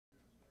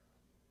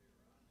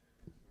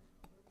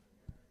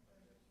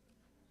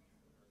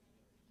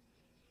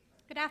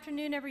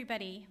afternoon,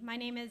 everybody. My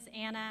name is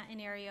Anna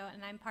Inario,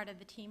 and I'm part of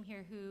the team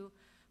here who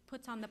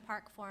puts on the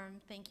PARC Forum.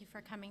 Thank you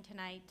for coming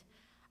tonight.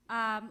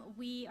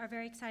 We are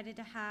very excited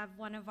to have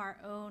one of our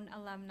own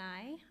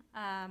alumni.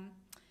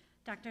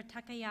 Dr.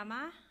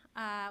 Takayama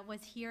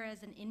was here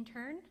as an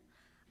intern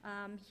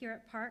here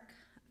at PARC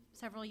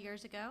several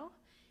years ago,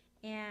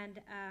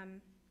 and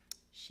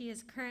she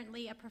is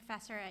currently a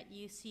professor at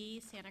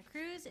UC Santa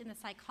Cruz in the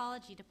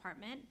psychology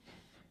department,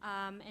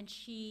 and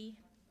she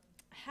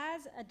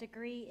has a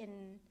degree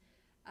in,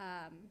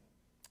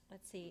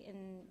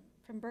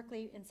 from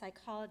Berkeley in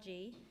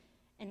psychology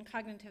and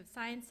cognitive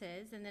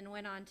sciences, and then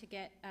went on to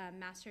get a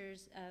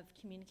master's of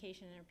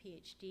communication and her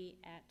PhD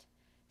at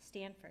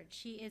Stanford.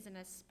 She is an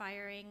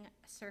aspiring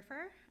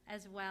surfer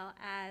as well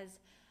as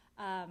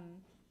a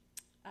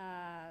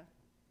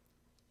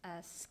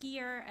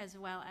skier as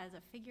well as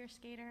a figure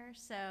skater.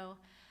 So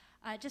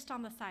just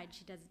on the side,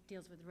 she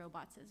deals with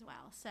robots as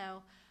well.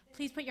 So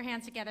please put your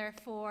hands together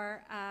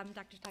for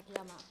Dr.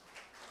 Takayama.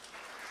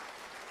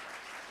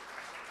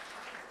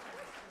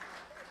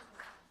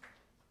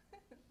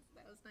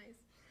 That was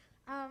nice.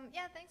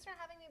 Yeah, thanks for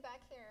having me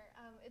back here.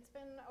 It's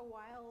been a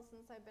while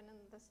since I've been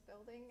in this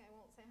building. I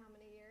won't say how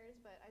many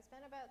years, but I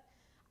spent about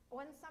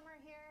one summer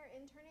here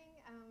interning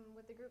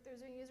with the group that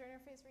was doing user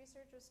interface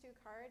research with Stu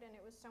Card, and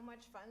it was so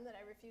much fun that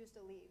I refused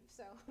to leave.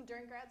 So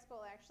during grad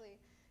school, I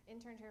actually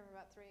interned here for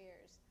about 3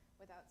 years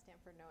without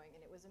Stanford knowing,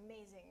 and it was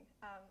amazing.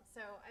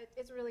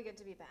 It's really good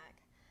to be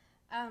back.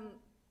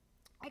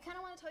 I kind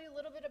of want to tell you a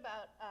little bit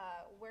about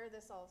where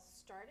this all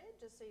started,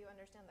 just so you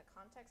understand the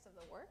context of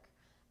the work.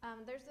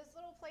 There's this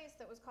little place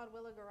that was called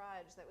Willow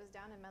Garage that was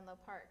down in Menlo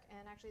Park,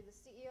 and actually the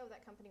CEO of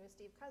that company was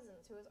Steve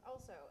Cousins, who is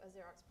also a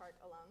Xerox PARC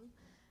alum,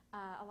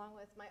 along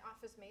with my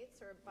office mates,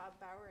 or Bob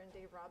Bauer and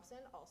Dave Robson,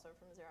 also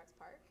from Xerox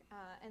PARC.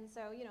 And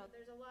so, you know,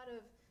 there's a lot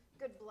of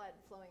good blood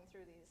flowing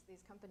through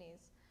these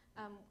companies.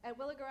 At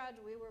Willow Garage,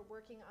 we were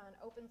working on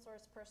open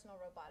source personal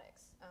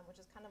robotics, which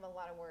is kind of a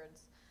lot of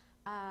words.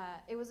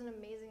 It was an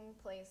amazing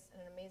place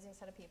and an amazing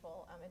set of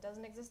people. It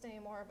doesn't exist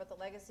anymore, but the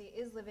legacy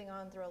is living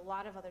on through a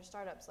lot of other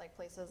startups, like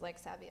places like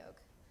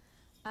Savioke.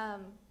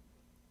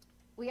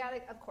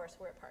 Of course,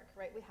 we're at PARC,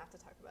 right? We have to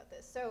talk about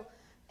this. So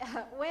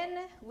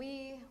when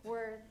we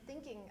were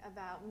thinking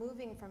about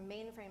moving from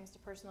mainframes to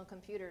personal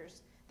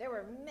computers, there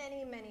were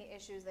many, many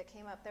issues that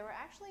came up that were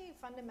actually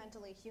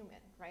fundamentally human,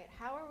 right?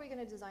 How are we going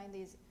to design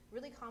these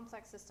really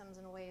complex systems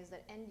in ways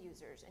that end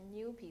users and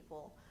new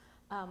people,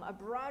 a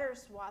broader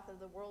swath of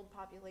the world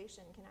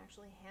population, can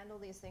actually handle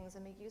these things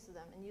and make use of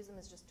them and use them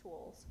as just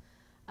tools?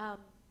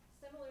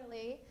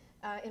 Similarly,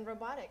 in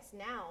robotics,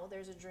 now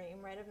there's a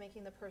dream, right, of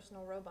making the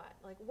personal robot.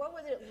 Like, what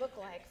would it look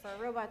like for a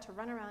robot to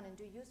run around and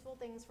do useful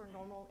things for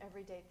normal,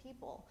 everyday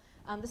people?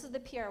 This is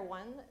the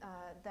PR1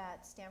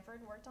 that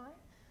Stanford worked on.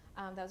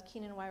 That was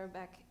Keenan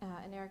Weierbeck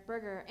and Eric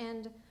Berger.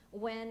 And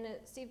when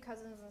Steve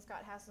Cousins and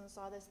Scott Hassan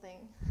saw this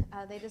thing,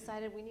 they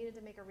decided we needed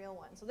to make a real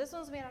one. So this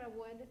one's made out of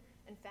wood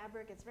and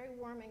fabric. It's very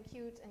warm and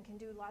cute and can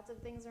do lots of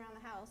things around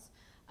the house.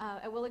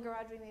 At Willow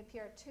Garage, we made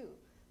PR2,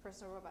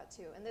 Personal Robot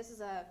 2. And this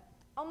is a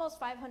almost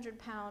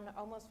 500-pound,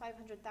 almost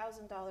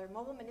 $500,000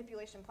 mobile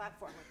manipulation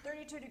platform with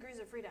 32 degrees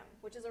of freedom,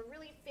 which is a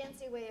really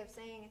fancy way of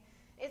saying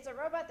it's a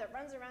robot that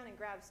runs around and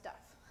grabs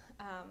stuff.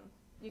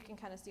 You can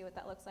kind of see what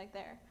that looks like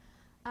there.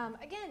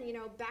 Again, you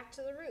know, back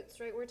to the roots,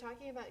 right? We're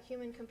talking about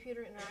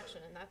human-computer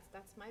interaction, and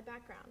that's my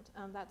background.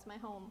 That's my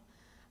home.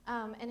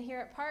 And here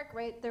at PARC,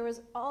 right, there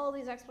was all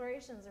these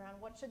explorations around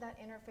what should that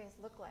interface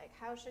look like?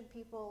 How should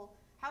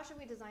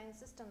we design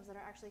systems that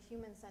are actually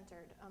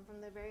human-centered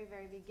from the very,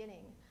 very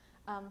beginning?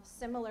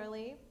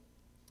 Similarly,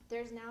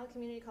 there's now a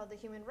community called the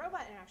Human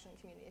Robot Interaction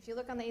Community. If you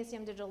look on the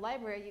ACM Digital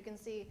Library, you can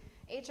see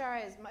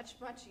HRI is much,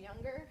 much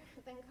younger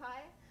than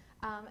Kai.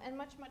 And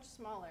much, much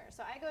smaller.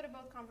 So I go to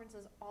both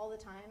conferences all the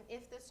time.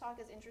 If this talk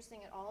is interesting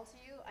at all to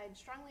you, I'd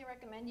strongly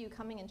recommend you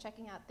coming and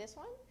checking out this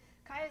one.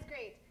 Kai is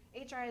great.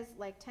 HR is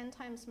like 10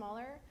 times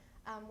smaller.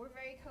 We're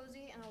very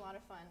cozy and a lot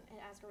of fun and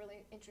ask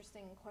really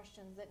interesting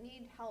questions that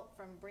need help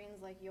from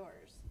brains like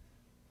yours.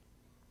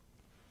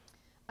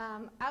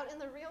 Out in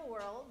the real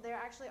world, there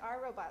actually are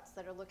robots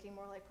that are looking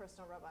more like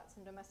personal robots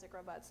and domestic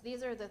robots.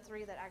 These are the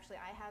 3 that actually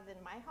I have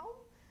in my home.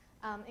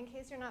 In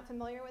case you're not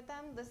familiar with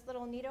them, this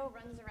little Nito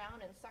runs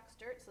around and sucks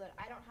dirt so that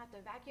I don't have to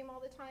vacuum all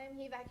the time.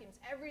 He vacuums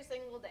every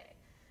single day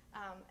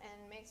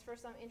and makes for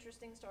some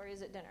interesting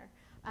stories at dinner.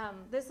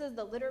 This is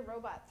the Litter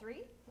Robot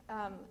 3,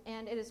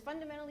 and it has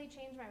fundamentally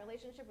changed my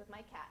relationship with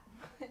my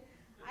cat.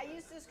 I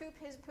used to scoop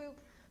his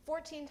poop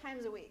 14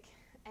 times a week,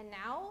 and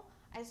now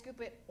I scoop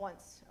it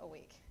once a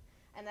week.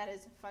 And that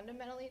has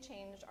fundamentally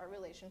changed our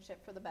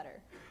relationship for the better.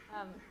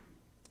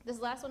 This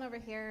last one over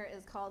here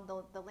is called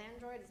the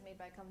Landroid. It's made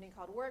by a company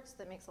called Works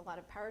that makes a lot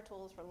of power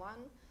tools for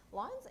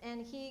lawns,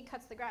 and he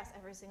cuts the grass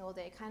every single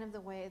day, kind of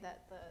the way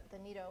that the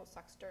Nito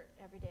sucks dirt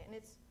every day, and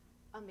it's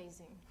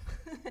amazing.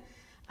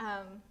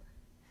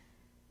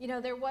 You know,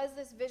 there was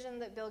this vision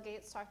that Bill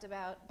Gates talked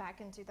about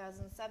back in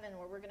 2007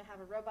 where we're going to have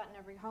a robot in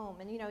every home,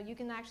 and you know, you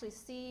can actually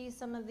see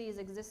some of these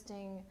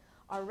existing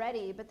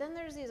already, but then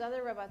there's these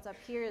other robots up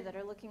here that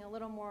are looking a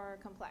little more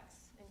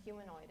complex and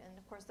humanoid, and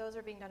of course those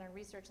are being done in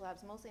research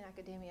labs, mostly in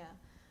academia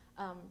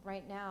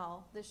right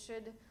now. This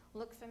should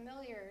look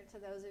familiar to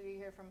those of you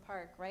here from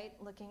PARC, right?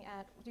 Looking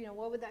at,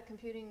 what would that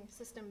computing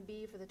system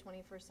be for the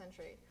 21st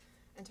century?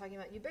 And talking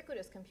about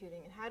ubiquitous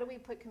computing, and how do we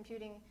put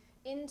computing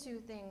into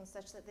things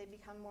such that they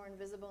become more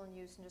invisible in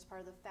use and just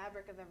part of the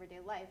fabric of everyday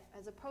life,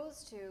 as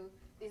opposed to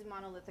these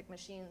monolithic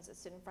machines that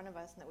sit in front of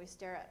us and that we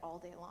stare at all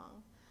day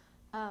long.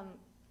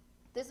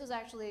 This was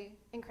actually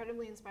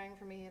incredibly inspiring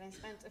for me, and I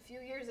spent a few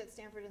years at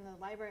Stanford in the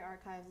library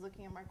archives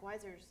looking at Mark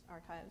Weiser's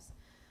archives,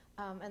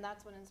 and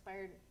that's what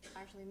inspired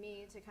actually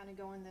me to kind of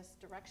go in this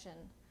direction.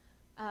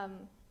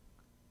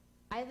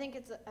 I think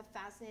it's a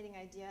fascinating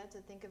idea to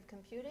think of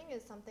computing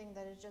as something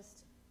that is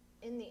just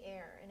in the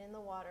air and in the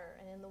water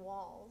and in the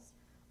walls,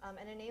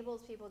 and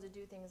enables people to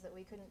do things that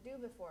we couldn't do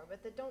before,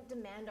 but that don't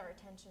demand our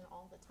attention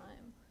all the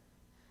time.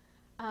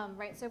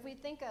 Right, so if we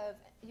think of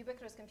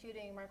ubiquitous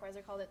computing, Mark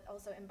Weiser called it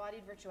also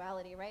embodied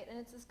virtuality, right? And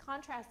it's this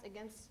contrast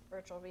against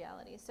virtual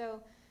reality.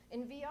 So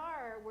in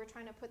VR, we're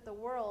trying to put the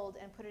world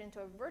and put it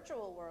into a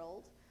virtual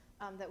world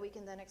that we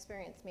can then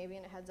experience, maybe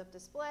in a heads-up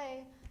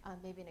display,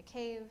 maybe in a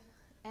cave.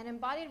 And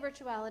embodied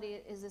virtuality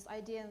is this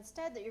idea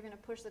instead that you're going to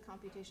push the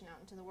computation out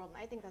into the world,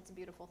 and I think that's a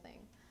beautiful thing.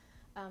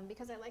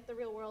 Because I like the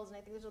real world, and I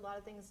think there's a lot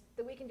of things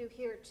that we can do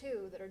here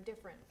too that are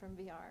different from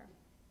VR.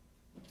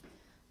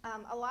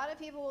 A lot of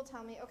people will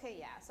tell me, okay,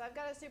 yeah, so I've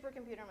got a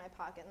supercomputer in my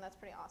pocket, and that's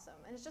pretty awesome.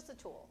 And it's just a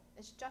tool.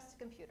 It's just a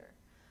computer.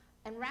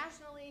 And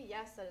rationally,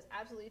 yes, that is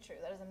absolutely true.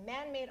 That is a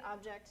man-made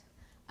object.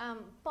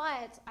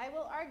 But I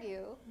will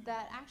argue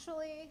that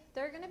actually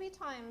there are going to be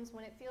times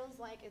when it feels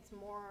like it's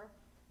more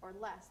or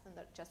less than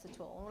just a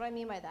tool. And what do I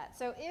mean by that?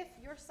 So if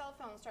your cell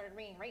phone started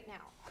ringing right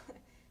now,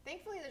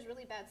 thankfully there's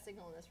really bad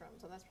signal in this room,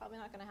 so that's probably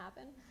not going to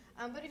happen.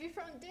 But if your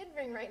phone did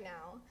ring right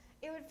now,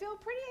 it would feel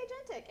pretty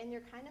agentic, and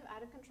you're kind of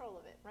out of control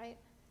of it, right?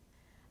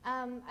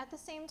 At the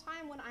same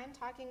time, when I'm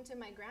talking to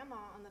my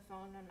grandma on the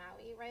phone on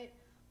Maui, right,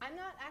 I'm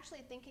not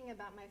actually thinking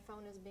about my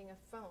phone as being a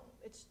phone.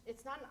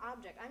 It's not an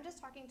object. I'm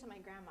just talking to my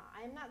grandma.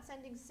 I'm not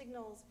sending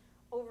signals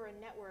over a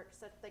network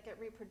such that get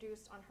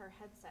reproduced on her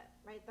headset,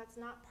 right? That's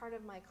not part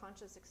of my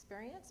conscious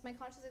experience. My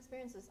conscious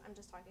experience is I'm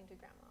just talking to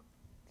grandma.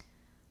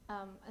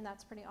 And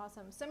that's pretty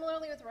awesome.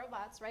 Similarly with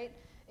robots, right?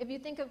 If you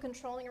think of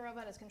controlling a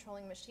robot as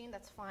controlling a machine,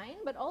 that's fine,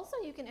 but also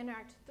you can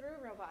interact through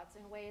robots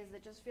in ways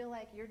that just feel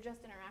like you're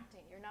just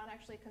interacting. You're not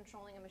actually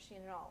controlling a machine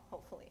at all,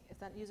 hopefully, if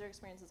that user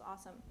experience is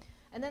awesome.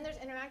 And then there's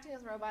interacting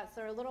with robots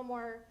that are a little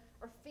more,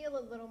 or feel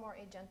a little more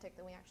agentic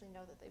than we actually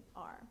know that they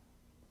are.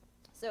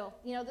 So,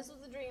 this was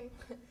the dream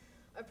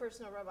of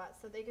personal robots,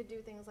 so they could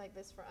do things like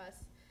this for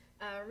us.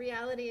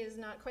 Reality is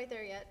not quite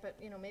there yet, but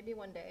maybe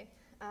one day.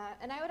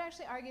 And I would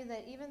actually argue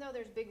that even though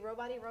there's big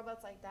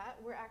robots like that,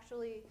 we're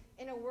actually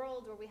in a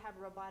world where we have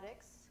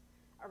robotics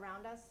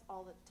around us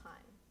all the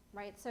time,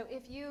 right? So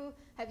if you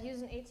have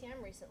used an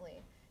ATM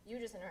recently, you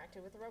just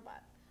interacted with a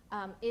robot.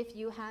 If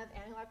you have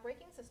anti-lock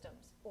braking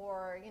systems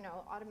or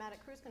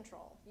automatic cruise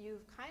control,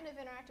 you've kind of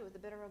interacted with a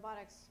bit of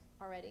robotics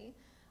already.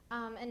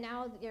 And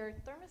now your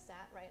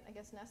thermostat, right, I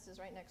guess Nest is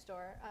right next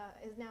door,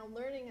 is now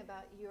learning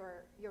about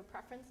your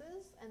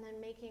preferences and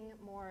then making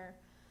more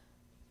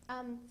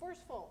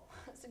forceful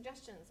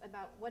suggestions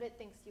about what it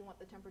thinks you want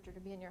the temperature to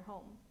be in your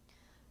home.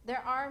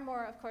 There are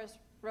more, of course,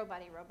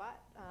 robot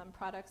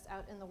products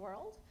out in the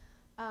world,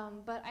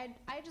 but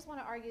I just want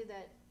to argue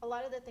that a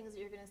lot of the things that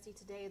you're going to see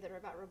today that are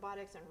about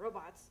robotics and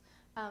robots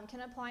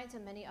can apply to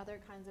many other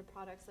kinds of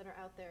products that are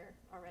out there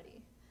already.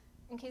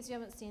 In case you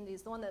haven't seen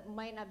these, the one that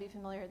might not be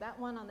familiar, that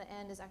one on the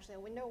end is actually a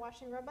window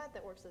washing robot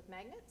that works with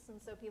magnets, and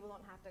so people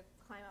don't have to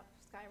climb up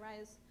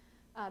skyrise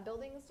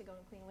buildings to go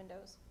and clean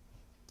windows.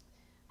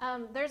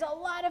 There's a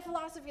lot of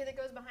philosophy that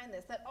goes behind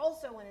this that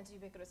also went into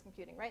ubiquitous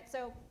computing, right?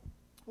 So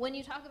when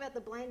you talk about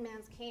the blind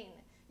man's cane,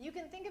 you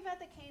can think about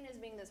the cane as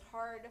being this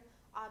hard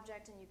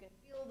object and you can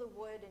feel the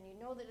wood and you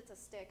know that it's a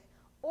stick,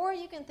 or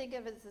you can think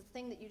of it as this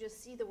thing that you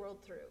just see the world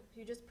through.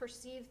 You just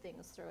perceive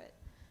things through it.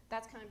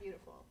 That's kind of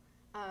beautiful.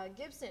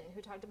 Gibson,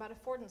 who talked about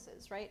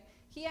affordances, right?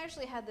 He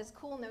actually had this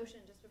cool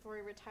notion just before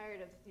he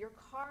retired of your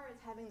car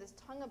is having this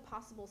tongue of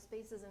possible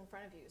spaces in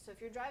front of you. So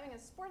if you're driving a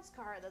sports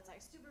car that's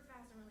like super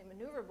fast and really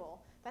maneuverable,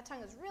 that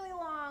tongue is really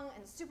long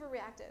and super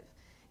reactive.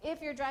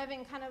 If you're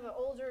driving kind of an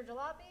older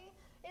jalopy,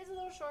 it's a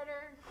little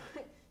shorter.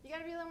 You got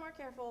to be a little more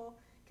careful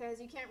because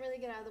you can't really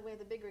get out of the way of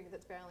the big rig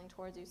that's barreling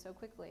towards you so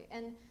quickly.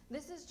 And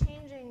this is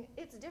changing.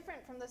 It's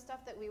different from the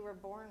stuff that we were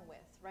born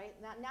with, right?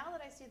 Now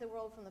that I see the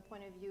world from the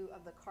point of view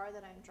of the car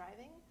that I'm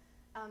driving,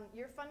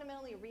 you're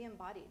fundamentally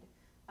re-embodied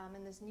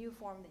in this new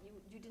form that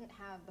you didn't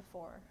have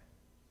before.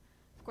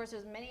 Of course,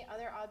 there's many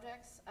other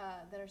objects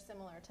that are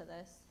similar to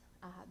this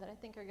that I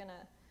think are going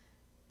to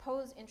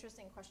pose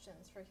interesting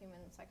questions for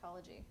human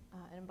psychology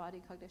and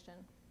embodied cognition.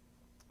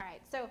 All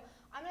right, so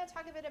I'm going to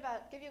talk a bit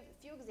about, give you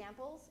a few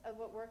examples of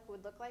what work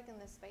would look like in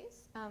this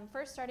space.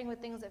 First, starting with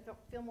things that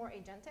feel more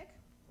agentic,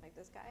 like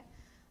this guy.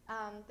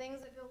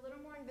 Things that feel a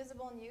little more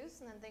invisible in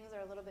use, and then things that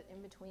are a little bit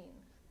in between.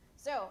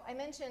 So I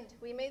mentioned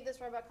we made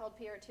this robot called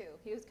PR2.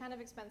 He was kind of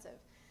expensive.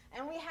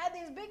 And we had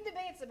these big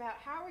debates about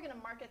how are we going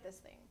to market this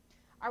thing.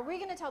 Are we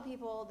going to tell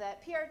people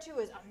that PR2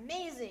 is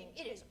amazing,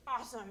 it is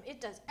awesome,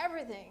 it does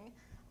everything?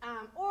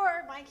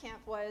 Or my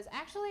camp was,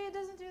 actually it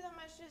doesn't do that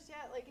much just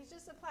yet, like it's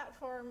just a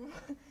platform.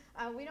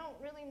 We don't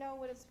really know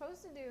what it's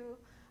supposed to do,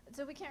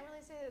 so we can't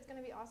really say that it's going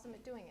to be awesome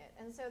at doing it.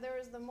 And so there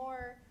was the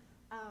more,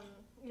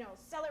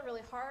 sell it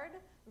really hard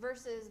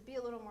versus be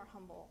a little more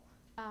humble.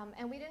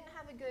 And we didn't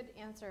have a good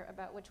answer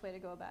about which way to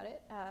go about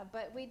it,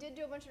 but we did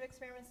do a bunch of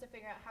experiments to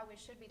figure out how we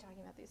should be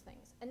talking about these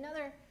things.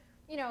 Another,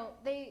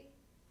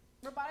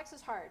 robotics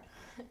is hard.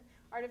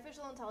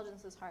 Artificial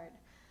intelligence is hard.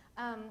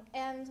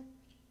 And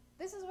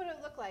this is what it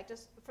looked like,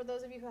 just for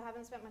those of you who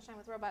haven't spent much time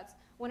with robots.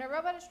 When a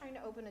robot is trying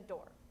to open a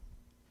door,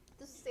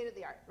 this is state of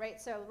the art,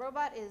 right? So the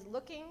robot is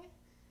looking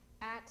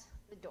at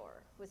the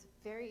door with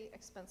very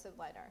expensive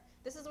LiDAR.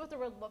 This is what the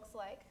world looks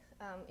like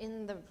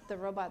in the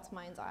robot's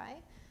mind's eye.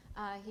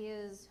 He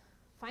is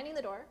finding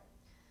the door.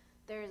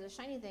 There is a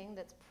shiny thing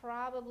that's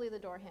probably the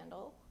door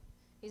handle.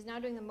 He's now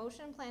doing the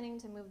motion planning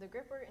to move the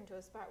gripper into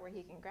a spot where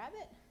he can grab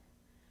it.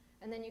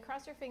 And then you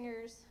cross your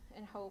fingers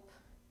and hope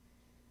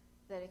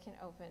that it can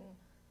open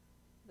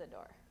the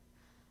door.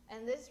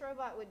 And this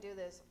robot would do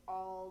this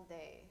all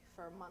day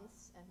for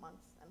months and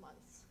months and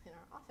months in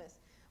our office,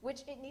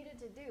 which it needed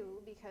to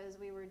do because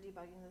we were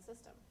debugging the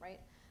system, right?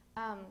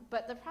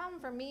 But the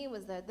problem for me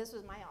was that this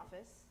was my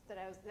office, that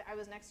I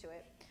was next to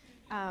it.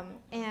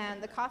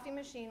 And the coffee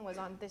machine was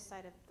on this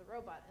side of the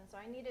robot, and so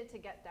I needed to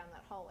get down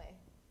that hallway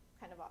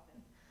kind of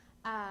often.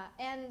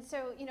 And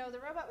so, the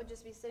robot would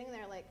just be sitting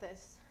there like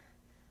this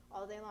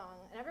all day long,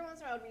 and every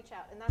once in a while I would reach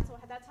out, and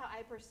that's how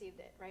I perceived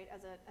it, right,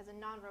 as a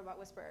non-robot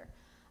whisperer.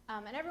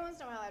 And every once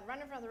in a while I'd run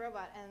in front of the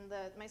robot, and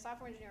my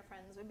software engineer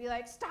friends would be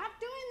like, "Stop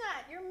doing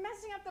that! You're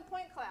messing up the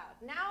point cloud.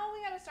 Now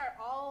we got to start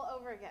all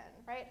over again,"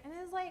 right? And it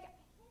was like,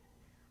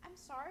 I'm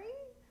sorry,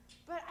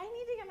 but I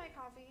need to get my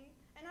coffee.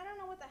 And I don't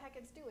know what the heck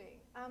it's doing.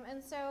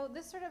 And so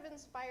this sort of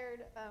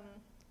inspired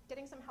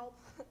getting some help,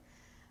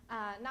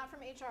 not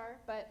from HR,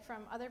 but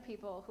from other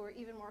people who were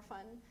even more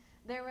fun.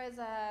 There was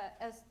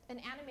an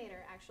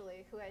animator,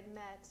 actually, who I'd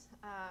met,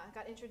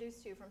 got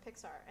introduced to from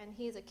Pixar, and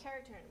he's a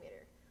character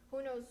animator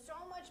who knows so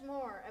much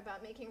more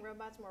about making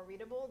robots more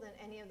readable than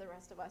any of the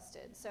rest of us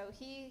did. So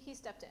he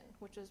stepped in,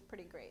 which was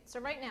pretty great. So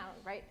right now,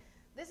 right,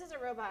 this is a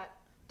robot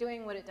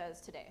doing what it does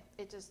today.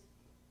 It just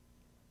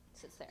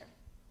sits there.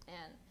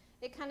 And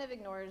it kind of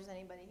ignores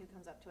anybody who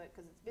comes up to it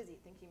because it's busy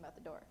thinking about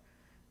the door,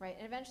 right?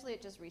 And eventually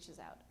it just reaches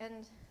out.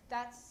 And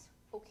that's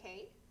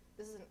okay.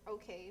 This is an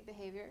okay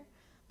behavior.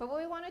 But what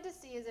we wanted to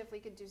see is if we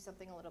could do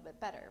something a little bit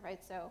better,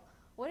 right? So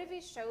what if he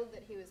showed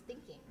that he was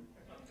thinking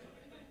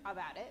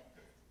about it,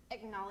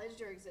 acknowledged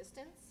your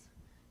existence,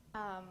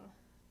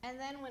 and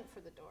then went for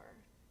the door?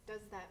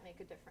 Does that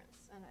make a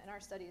difference? And our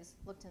studies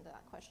looked into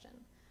that question.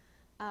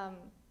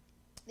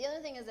 The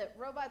other thing is that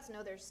robots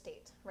know their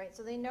state, right?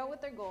 So they know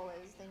what their goal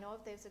is. They know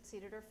if they've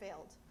succeeded or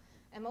failed.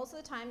 And most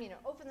of the time,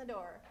 open the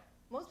door.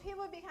 Most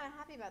people would be kind of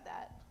happy about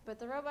that, but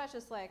the robot's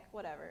just like,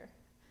 whatever.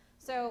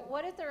 So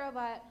what if the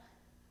robot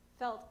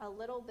felt a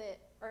little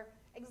bit, or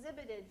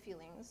exhibited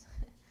feelings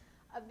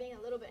of being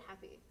a little bit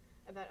happy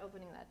about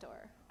opening that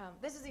door?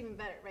 This is even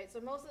better, right?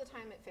 So most of the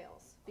time it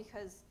fails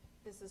because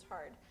this is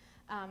hard.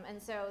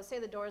 And so say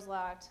the door's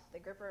locked, the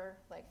gripper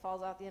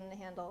falls off the end of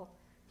the handle,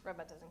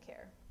 robot doesn't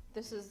care.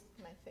 This is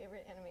my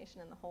favorite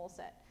animation in the whole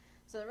set.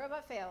 So the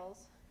robot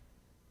fails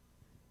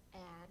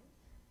and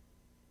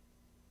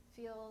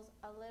feels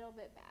a little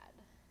bit bad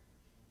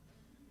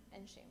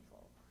and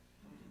shameful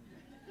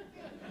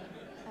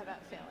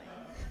about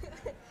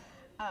failing.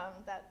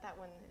 That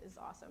one is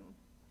awesome.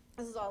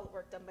 This is all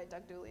work done by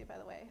Doug Dooley, by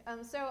the way.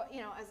 So,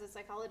 as a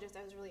psychologist,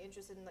 I was really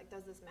interested in,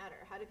 does this matter?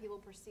 How do people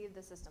perceive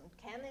the system?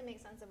 Can they make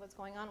sense of what's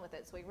going on with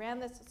it? So we ran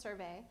this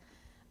survey.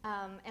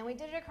 And we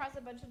did it across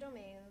a bunch of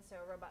domains, so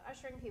a robot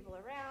ushering people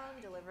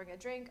around, delivering a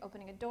drink,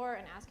 opening a door,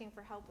 and asking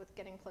for help with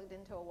getting plugged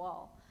into a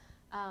wall.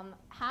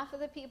 Half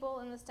of the people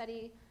in the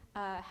study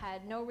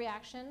had no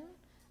reaction,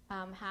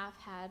 half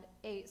had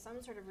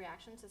some sort of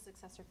reaction to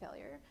success or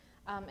failure.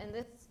 And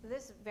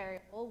this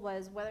variable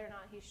was whether or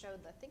not he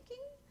showed the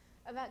thinking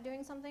about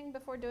doing something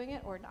before doing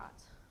it or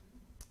not.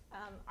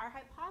 Our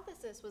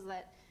hypothesis was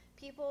that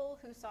people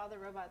who saw the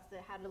robots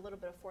that had a little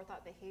bit of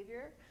forethought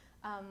behavior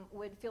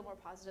would feel more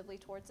positively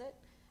towards it,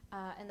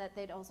 and that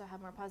they'd also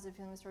have more positive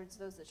feelings towards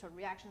those that showed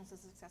reactions to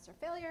success or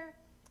failure.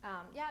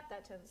 Yeah,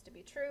 that tends to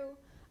be true.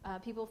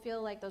 People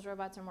feel like those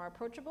robots are more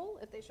approachable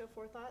if they show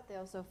forethought. They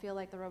also feel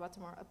like the robots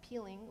are more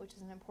appealing, which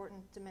is an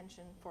important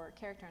dimension for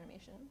character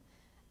animation.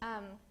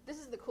 This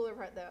is the cooler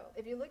part, though.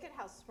 If you look at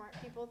how smart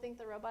people think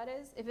the robot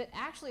is, if it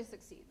actually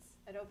succeeds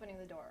at opening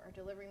the door or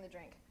delivering the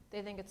drink,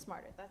 they think it's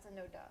smarter. That's a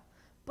no duh.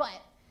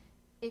 But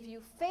if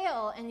you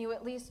fail and you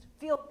at least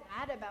feel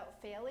bad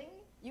about failing,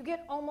 you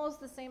get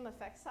almost the same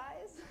effect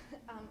size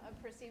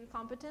of perceived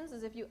competence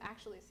as if you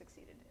actually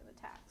succeeded in the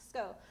task.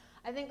 So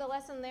I think the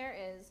lesson there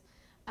is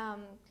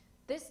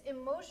This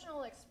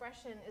emotional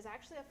expression is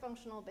actually a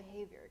functional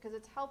behavior because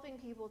it's helping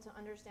people to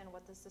understand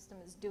what the system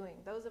is doing.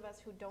 Those of us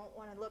who don't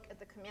want to look at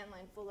the command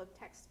line full of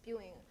text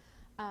spewing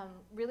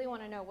really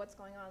want to know what's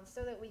going on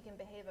so that we can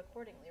behave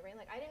accordingly, right?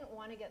 Like, I didn't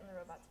want to get in the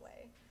robot's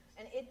way,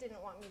 and it didn't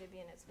want me to be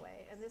in its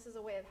way. And this is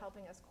a way of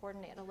helping us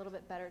coordinate a little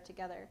bit better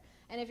together.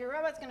 And if your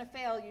robot's going to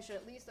fail, you should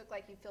at least look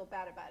like you feel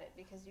bad about it,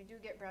 because you do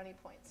get brownie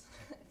points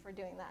for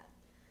doing that.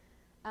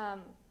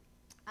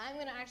 I'm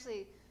going to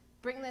actually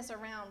bring this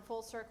around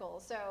full circle.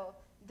 So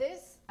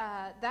this,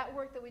 that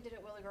work that we did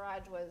at Willy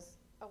Garage was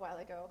a while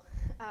ago.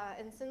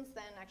 And since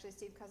then, actually,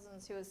 Steve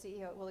Cousins, who was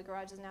CEO at Willy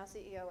Garage, is now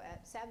CEO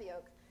at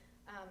Savioke.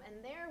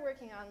 And they're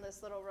working on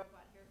this little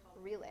robot here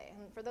called Relay.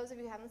 And for those of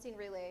you who haven't seen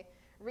Relay,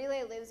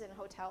 Relay lives in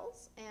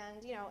hotels.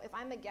 And you know, if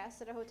I'm a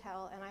guest at a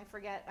hotel and I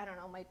forget, I don't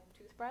know, my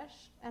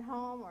toothbrush at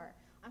home, or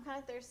I'm kind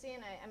of thirsty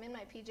and I'm in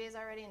my PJs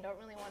already and don't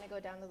really want to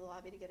go down to the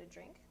lobby to get a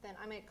drink, then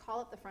I might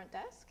call up the front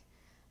desk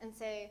and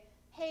say,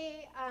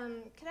 hey,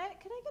 could I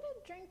get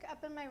a drink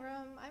up in my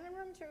room? I'm in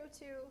room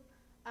 202.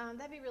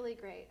 That'd be really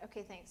great.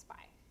 Okay, thanks, bye,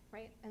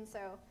 right? And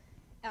so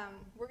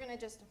we're going to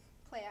just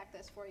play act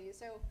this for you.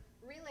 So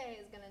Relay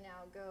is going to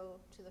now go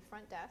to the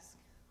front desk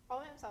all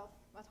by himself,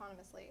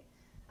 autonomously.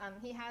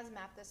 He has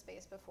mapped this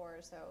space before,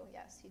 so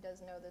yes, he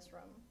does know this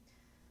room.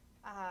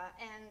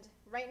 And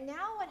right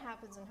now what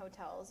happens in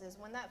hotels is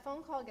when that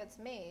phone call gets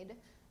made,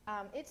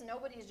 it's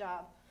nobody's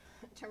job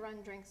to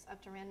run drinks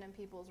up to random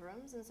people's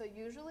rooms, and so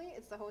usually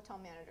it's the hotel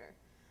manager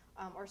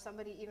or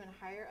somebody even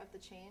higher up the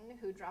chain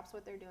who drops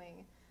what they're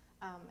doing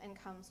and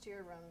comes to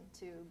your room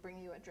to bring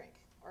you a drink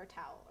or a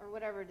towel or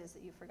whatever it is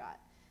that you forgot.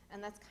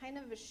 And that's kind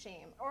of a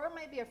shame. Or it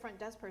might be a front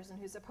desk person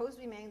who's supposed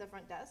to be manning the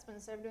front desk, but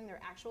instead of doing their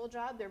actual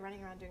job, they're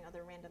running around doing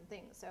other random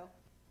things. So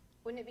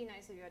wouldn't it be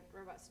nice if you had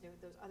robots to do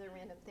those other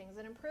random things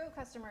that improve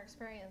customer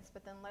experience,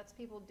 but then lets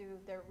people do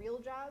their real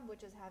job,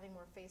 which is having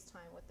more face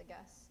time with the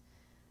guests.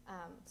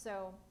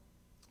 So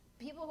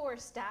people who are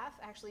staff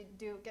actually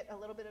do get a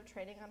little bit of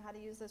training on how to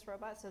use this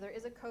robot. So there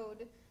is a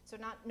code, so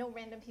no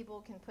random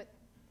people can put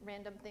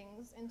random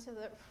things into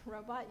the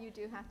robot. You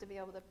do have to be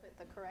able to put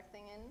the correct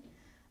thing in.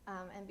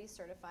 And be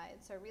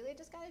certified. So Relay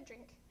just got a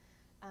drink,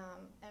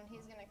 and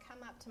he's going to come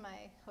up to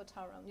my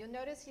hotel room. You'll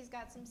notice he's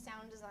got some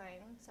sound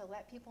design, so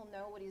let people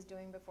know what he's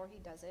doing before he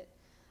does it.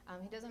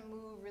 He doesn't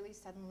move really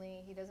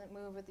suddenly. He doesn't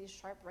move with these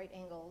sharp right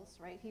angles,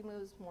 right? He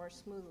moves more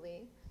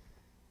smoothly.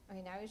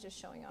 Okay, now he's just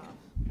showing off.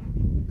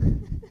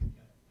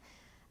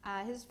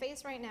 His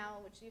face right now,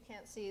 which you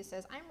can't see,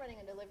 says, I'm running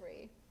a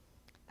delivery,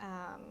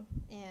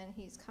 and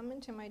he's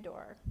coming to my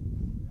door.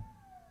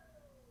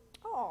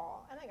 Oh,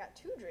 and I got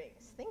 2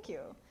 drinks. Thank you.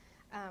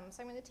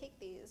 So I'm going to take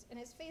these. And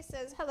his face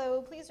says,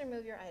 hello, please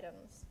remove your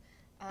items.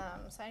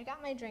 So I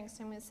got my drinks.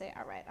 So I'm going to say,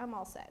 all right, I'm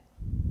all set.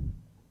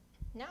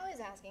 Now he's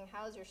asking,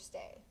 how's your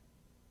stay?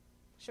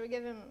 Should we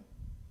give him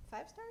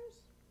 5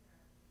 stars?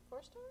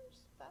 4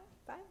 stars? 5?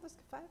 5? Let's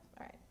go 5?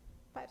 All right,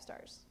 5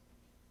 stars.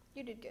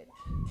 You did good.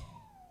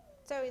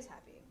 So he's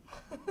happy.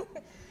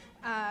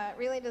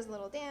 Relay does a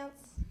little dance.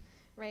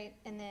 Right,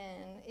 and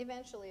then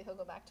eventually he'll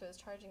go back to his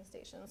charging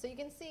station. So you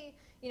can see,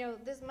 you know,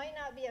 this might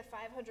not be a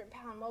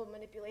 500-pound mobile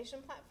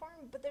manipulation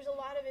platform, but there's a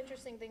lot of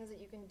interesting things that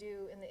you can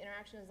do in the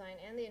interaction design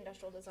and the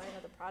industrial design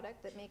of the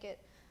product that make it,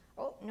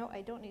 oh, no,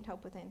 I don't need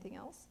help with anything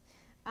else,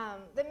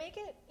 that make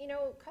it, you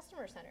know,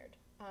 customer-centered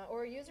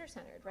or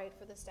user-centered, right,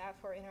 for the staff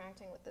who are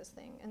interacting with this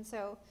thing. And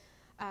so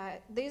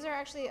these are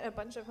actually a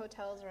bunch of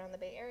hotels around the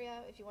Bay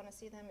Area. If you want to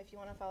see them, if you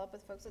want to follow up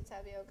with folks at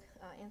Savioke,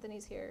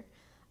 Anthony's here.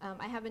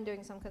 I have been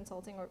doing some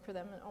consulting work for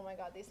them, and oh my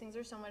God, these things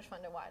are so much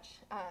fun to watch.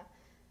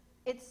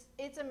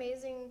 It's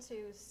amazing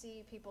to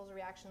see people's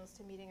reactions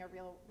to meeting a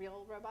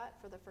real robot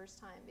for the first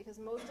time, because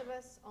most of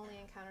us only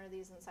encounter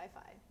these in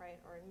sci-fi, right,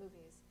 or in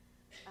movies.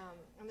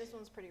 And this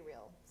one's pretty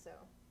real, so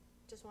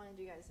just wanted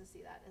you guys to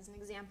see that as an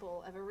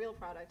example of a real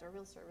product or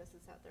real service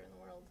that's out there in the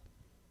world.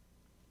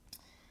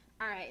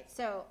 All right,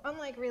 so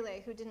unlike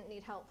Relay, who didn't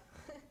need help,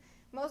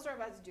 most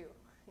robots do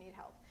need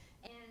help.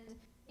 And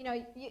you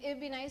know,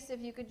 it'd be nice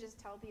if you could just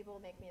tell people,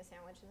 make me a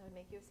sandwich, and they would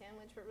make you a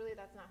sandwich, but really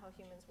that's not how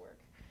humans work.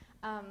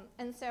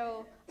 And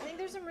so I think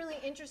there's some really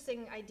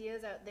interesting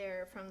ideas out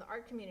there from the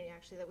art community,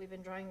 actually, that we've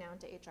been drawing now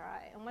into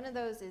HRI. And one of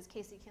those is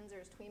Casey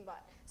Kinzer's Tweenbot.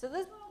 So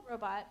this little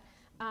robot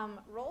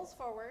rolls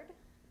forward,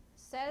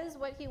 says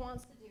what he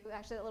wants to do.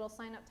 Actually, that little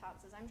sign up top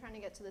says, I'm trying to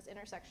get to this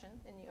intersection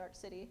in New York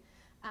City,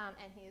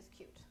 and he is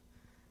cute.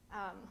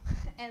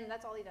 And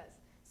that's all he does.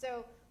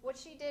 So what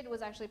she did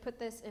was actually put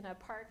this in a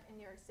park in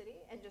New York City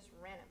and just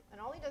ran him. And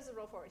all he does is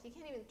roll forward. He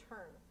can't even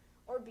turn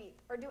or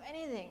beep or do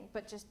anything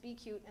but just be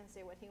cute and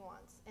say what he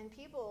wants. And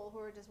people who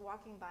are just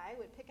walking by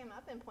would pick him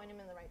up and point him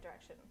in the right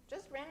direction.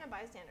 Just random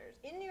bystanders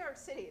in New York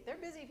City.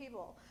 They're busy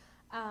people.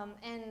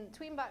 And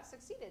Tweenbot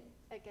succeeded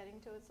at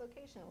getting to its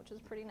location, which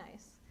was pretty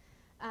nice.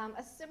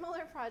 A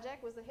similar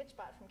project was the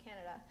Hitchbot from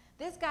Canada.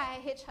 This guy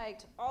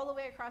hitchhiked all the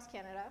way across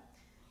Canada,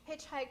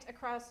 hitchhiked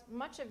across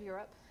much of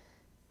Europe,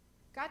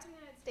 got to the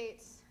United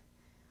States,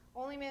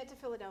 only made it to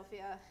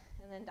Philadelphia,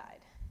 and then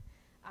died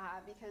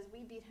because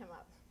we beat him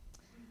up.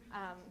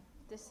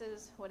 this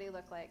is what he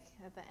looked like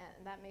at the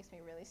end. That makes me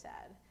really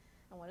sad.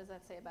 And what does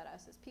that say about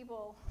us as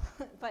people?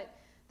 But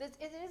it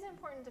is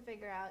important to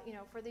figure out, you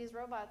know, for these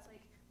robots,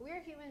 like, we're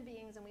human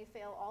beings and we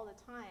fail all the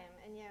time,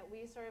 and yet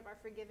we sort of are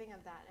forgiving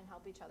of that and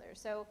help each other.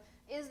 So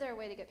is there a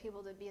way to get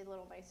people to be a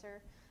little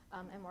nicer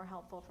and more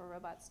helpful for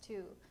robots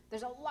too?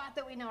 There's a lot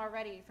that we know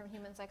already from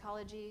human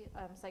psychology,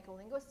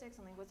 psycholinguistics,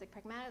 and linguistic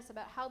pragmatics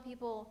about how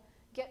people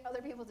get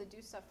other people to do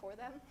stuff for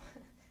them.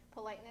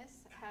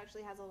 Politeness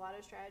actually has a lot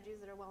of strategies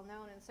that are well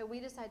known, and so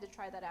we decided to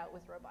try that out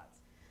with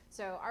robots.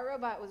 So our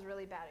robot was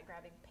really bad at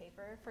grabbing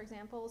paper, for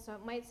example, so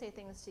it might say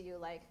things to you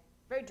like,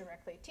 very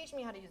directly, teach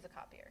me how to use a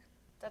copier.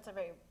 That's a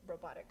very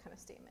robotic kind of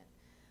statement.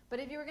 But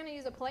if you were going to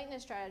use a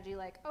politeness strategy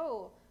like,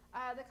 oh,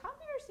 the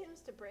copier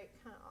seems to break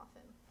kind of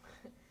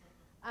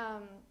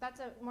often, that's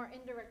a more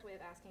indirect way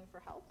of asking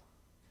for help.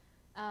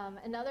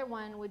 Another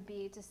one would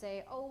be to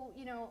say, oh,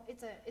 you know,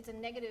 it's a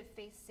negative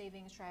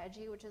face-saving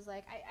strategy, which is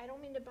like, I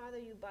don't mean to bother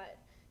you, but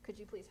could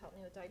you please help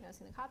me with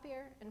diagnosing the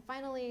copier? And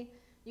finally,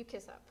 you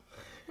kiss up,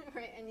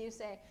 right? And you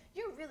say,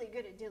 you're really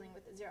good at dealing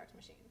with the Xerox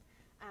machine.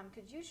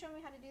 Could you show me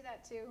how to do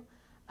that too?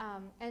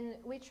 And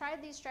we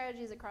tried these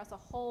strategies across a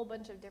whole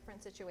bunch of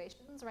different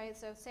situations, right?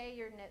 So say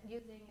you're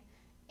using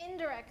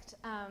indirect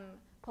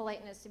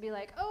politeness to be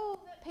like, oh,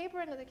 that paper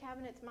under the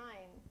cabinet's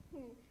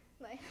mine.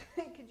 Like,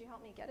 could you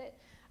help me get it?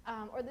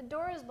 Or the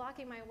door is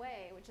blocking my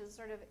way, which is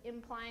sort of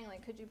implying,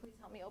 like, could you please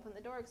help me open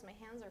the door because my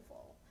hands are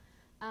full.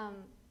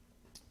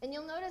 And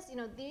you'll notice, you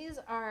know, these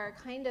are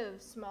kind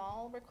of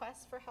small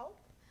requests for help.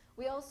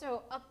 We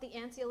also upped the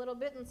ante a little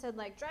bit and said,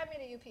 like, drive me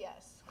to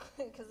UPS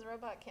because the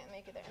robot can't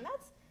make it there. And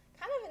that's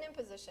kind of an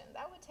imposition.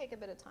 That would take a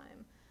bit of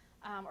time.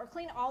 Or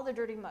clean all the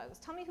dirty mugs.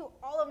 Tell me who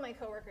all of my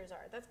coworkers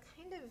are. That's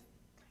kind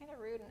of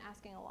rude and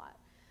asking a lot.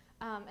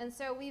 And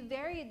so we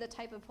varied the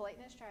type of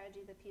politeness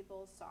strategy that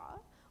people saw.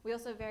 We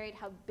also varied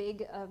how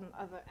big of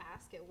an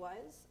ask it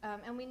was.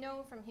 And we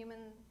know from human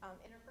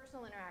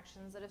interpersonal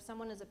interactions that if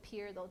someone is a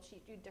peer, they'll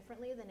treat you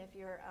differently than if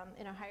you're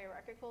in a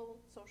hierarchical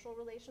social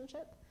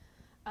relationship.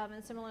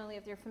 And similarly,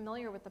 if you're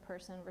familiar with the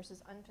person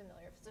versus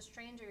unfamiliar. If it's a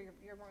stranger,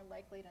 you're more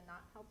likely to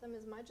not help them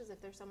as much as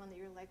if there's someone that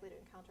you're likely to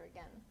encounter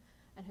again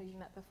and who you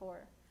met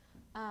before.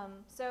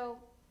 So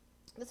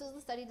this was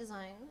the study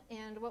design,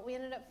 and what we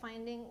ended up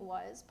finding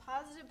was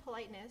positive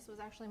politeness was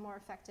actually more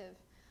effective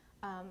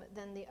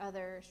than the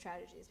other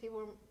strategies.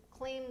 People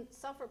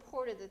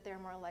self-reported that they're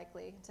more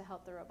likely to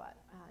help the robot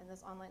in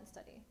this online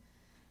study.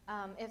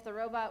 If the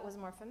robot was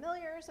more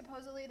familiar,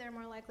 supposedly they're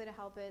more likely to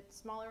help it.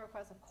 Smaller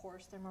requests, of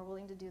course, they're more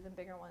willing to do than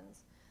bigger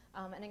ones.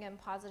 And again,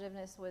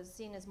 positiveness was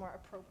seen as more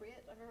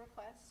appropriate of a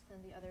request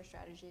than the other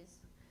strategies.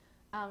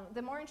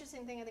 The more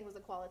interesting thing, I think, was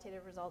the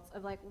qualitative results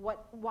of like,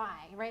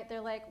 why, right?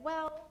 They're like,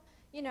 well,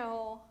 you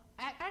know,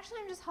 actually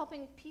I'm just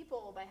helping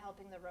people by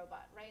helping the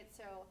robot, right?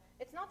 So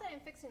it's not that I'm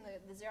fixing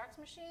the Xerox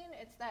machine,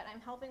 it's that I'm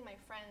helping my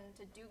friend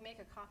to make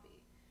a copy,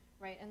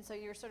 right? And so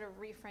you're sort of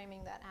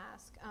reframing that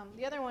ask.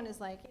 The other one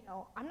is like, you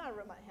know, I'm not a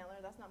robot handler,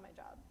 that's not my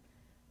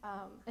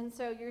job. And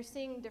so you're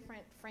seeing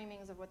different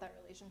framings of what that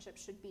relationship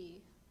should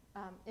be,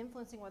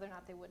 influencing whether or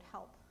not they would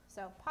help.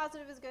 So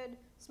positive is good,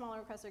 smaller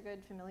requests are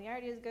good,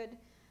 familiarity is good,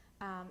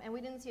 and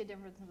we didn't see a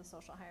difference in the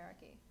social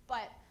hierarchy.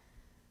 But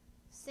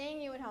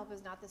saying you would help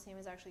is not the same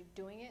as actually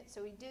doing it.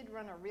 So we did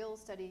run a real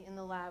study in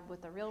the lab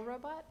with a real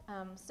robot,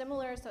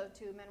 similar to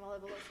Manuel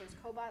Veloso's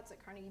cobots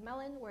at Carnegie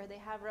Mellon, where they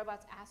have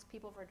robots ask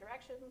people for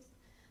directions.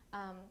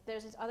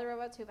 There's these other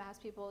robots who've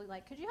asked people,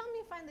 like, could you help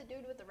me find the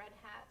dude with the red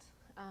hat?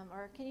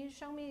 Or can you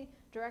show me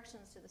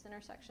directions to this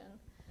intersection?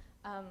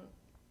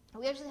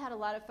 We actually had a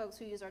lot of folks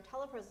who use our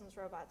telepresence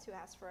robots who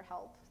asked for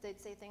help. They'd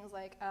say things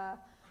like,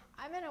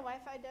 I'm in a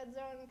Wi-Fi dead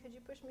zone, could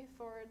you push me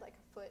forward like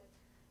a foot?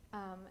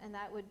 And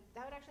that would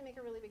actually make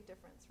a really big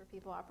difference for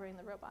people operating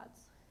the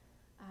robots.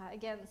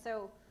 Again,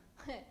 so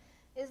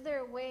is there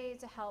a way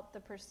to help the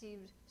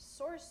perceived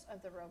source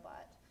of the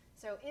robot?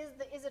 So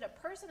is it a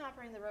person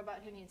operating the robot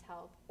who needs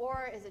help,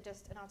 or is it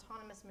just an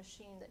autonomous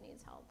machine that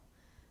needs help?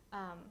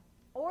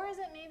 Or is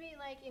it maybe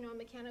like, you know, a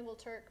Mechanical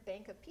Turk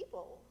bank of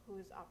people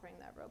who's operating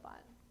that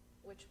robot,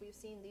 which we've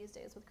seen these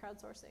days with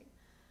crowdsourcing.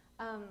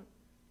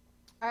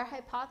 Our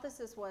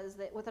hypothesis was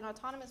that with an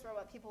autonomous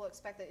robot, people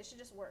expect that it should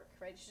just work,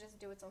 right? It should just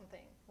do its own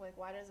thing. Like,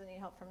 why does it need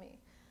help from me?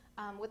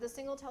 With a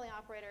single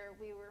teleoperator,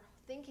 we were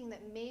thinking that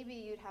maybe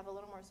you'd have a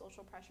little more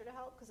social pressure to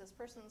help because this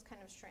person's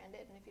kind of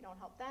stranded, and if you don't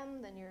help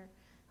them, then you're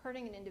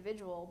hurting an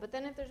individual. But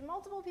then if there's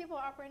multiple people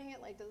operating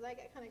it, like, does that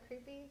get kind of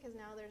creepy? Because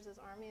now there's this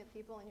army of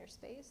people in your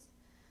space.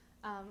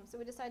 So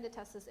we decided to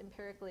test this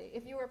empirically.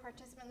 If you were a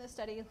participant in this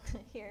study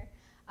here,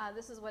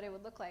 this is what it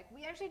would look like.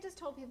 We actually just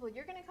told people,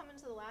 you're going to come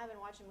into the lab and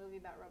watch a movie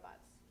about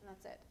robots, and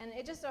that's it. And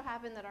it just so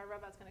happened that our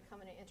robot's going to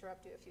come in and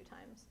interrupt you a few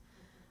times.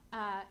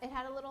 It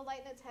had a little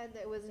light in its head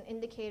that was an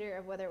indicator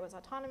of whether it was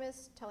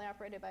autonomous,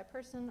 teleoperated by a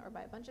person, or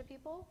by a bunch of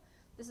people.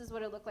 This is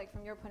what it looked like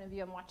from your point of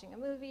view. I'm watching a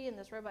movie, and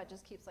this robot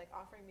just keeps like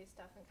offering me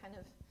stuff and kind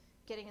of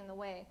getting in the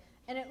way.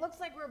 And it looks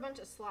like we're a bunch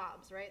of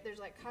slobs, right? There's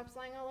like cups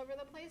lying all over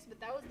the place, but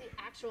that was the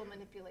actual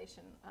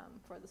manipulation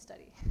for the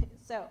study.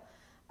 So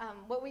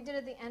What we did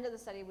at the end of the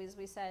study was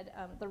we said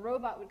the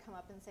robot would come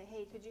up and say,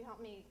 hey, could you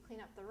help me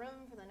clean up the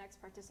room for the next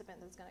participant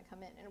that's going to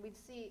come in? And we'd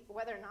see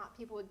whether or not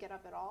people would get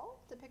up at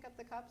all to pick up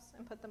the cups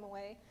and put them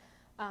away,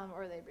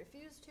 or they'd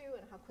refuse to,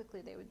 and how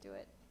quickly they would do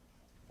it.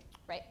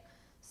 Right.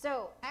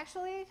 So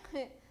actually,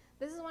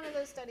 this is one of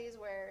those studies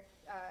where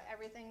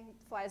everything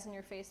flies in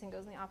your face and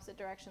goes in the opposite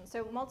direction.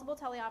 So multiple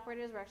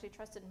teleoperators were actually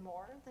trusted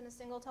more than a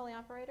single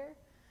teleoperator.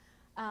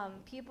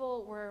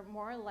 People were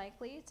more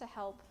likely to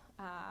help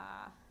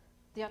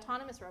the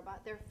autonomous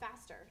robot. They're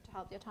faster to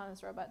help the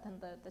autonomous robot than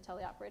the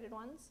teleoperated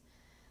ones.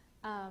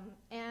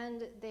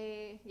 And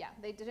they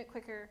did it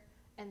quicker,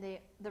 and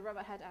the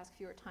robot had to ask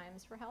fewer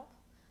times for help.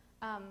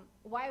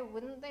 Why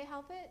wouldn't they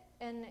help it?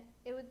 And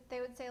they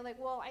would say, like,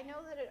 well, I know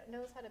that it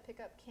knows how to pick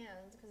up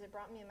cans because it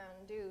brought me a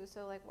Mountain Dew,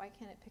 so like, why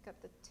can't it pick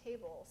up the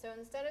table? So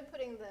instead of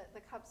putting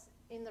the cups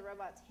in the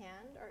robot's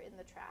hand or in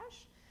the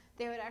trash,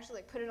 they would actually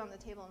like put it on the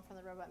table in front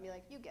of the robot and be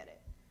like, you get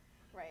it,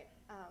 right?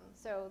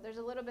 So there's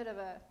a little bit of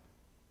a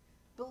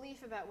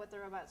belief about what the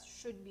robots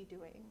should be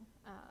doing,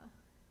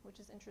 which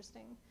is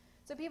interesting.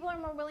 So people are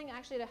more willing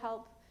actually to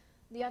help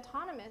the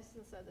autonomous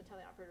instead of the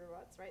teleoperator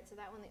robots, right? So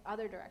that went the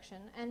other direction.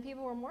 And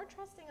people were more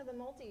trusting of the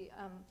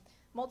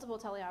multiple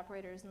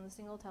teleoperators than the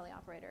single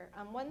teleoperator.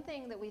 One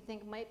thing that we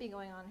think might be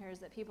going on here is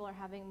that people are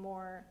having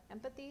more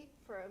empathy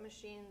for a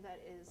machine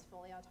that is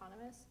fully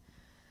autonomous.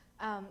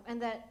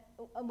 And that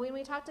when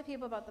we talk to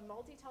people about the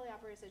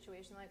multi-teleoperator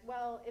situation, like,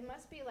 well, it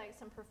must be like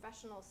some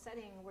professional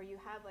setting where you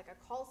have like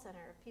a call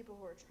center of people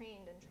who are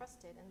trained and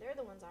trusted, and they're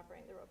the ones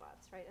operating the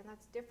robots, right? And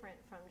that's different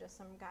from just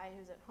some guy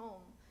who's at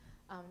home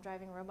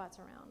driving robots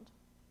around.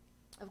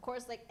 Of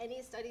course, like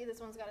any study, this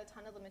one's got a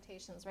ton of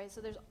limitations, right? So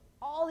there's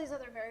all these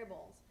other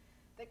variables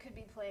that could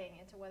be playing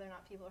into whether or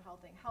not people are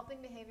helping.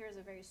 Helping behavior is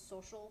a very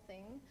social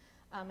thing,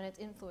 and it's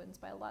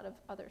influenced by a lot of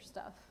other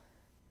stuff.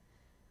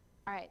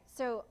 All right,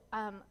 so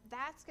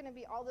that's going to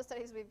be all the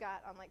studies we've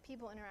got on like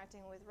people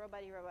interacting with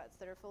robots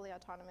that are fully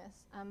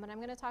autonomous. But I'm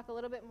going to talk a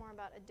little bit more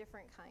about a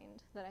different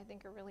kind that I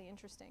think are really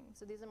interesting.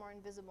 So these are more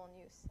invisible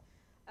in use.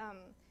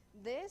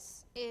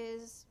 This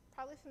is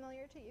probably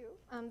familiar to you.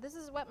 This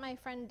is what my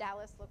friend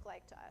Dallas looked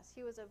like to us.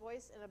 He was a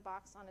voice in a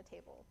box on a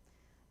table.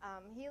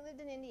 He lived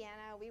in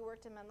Indiana. We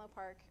worked in Menlo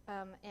Park.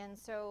 And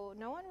so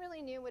no one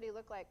really knew what he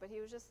looked like, but he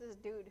was just this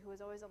dude who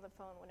was always on the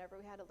phone whenever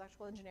we had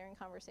electrical engineering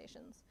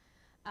conversations.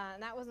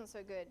 And that wasn't so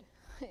good.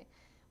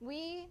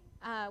 We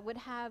would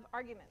have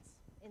arguments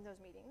in those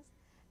meetings.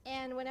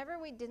 And whenever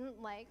we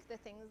didn't like the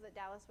things that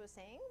Dallas was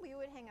saying, we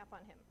would hang up on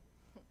him,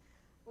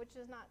 which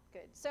is not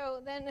good.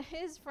 So then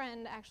his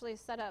friend actually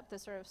set up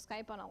this sort of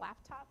Skype on a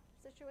laptop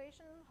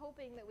situation,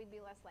 hoping that we'd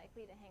be less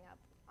likely to hang up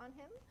on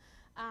him.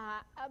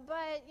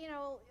 But, you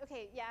know,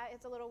 okay, yeah,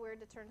 it's a little weird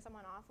to turn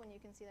someone off when you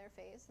can see their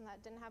face, and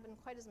that didn't happen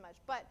quite as much.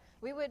 But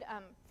we would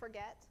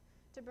forget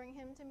to bring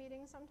him to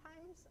meetings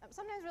sometimes.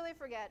 Sometimes really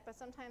forget, but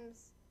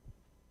sometimes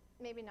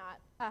maybe not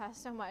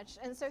so much.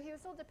 And so he was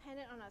still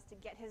dependent on us to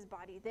get his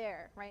body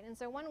there, right? And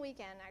so one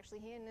weekend, actually,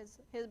 he and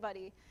his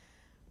buddy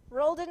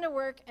rolled into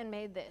work and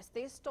made this.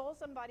 They stole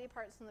some body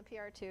parts from the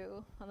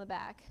PR2 on the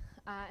back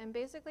and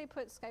basically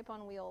put Skype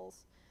on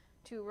wheels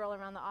to roll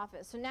around the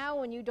office. So now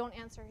when you don't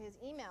answer his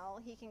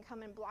email, he can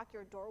come and block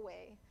your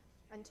doorway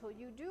until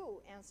you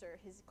do answer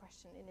his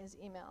question in his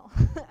email.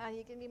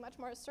 He can be much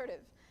more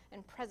assertive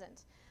and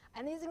present.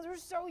 And these things were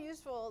so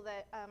useful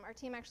that our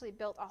team actually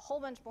built a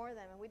whole bunch more of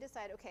them. And we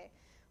decided, okay,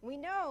 we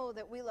know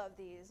that we love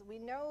these. We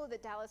know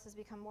that Dallas has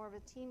become more of a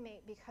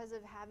teammate because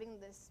of having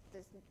this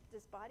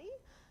body.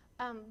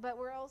 But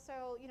we're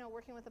also, you know,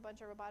 working with a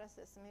bunch of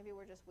roboticists, and maybe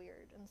we're just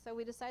weird. And so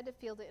we decided to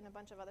field it in a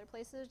bunch of other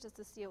places just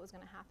to see what was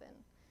going to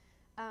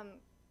happen.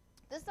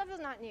 This stuff is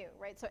not new,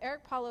 right? So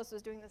Eric Paulos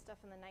was doing this stuff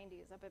in the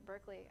 90s up at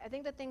Berkeley. I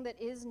think the thing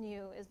that is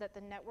new is that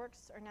the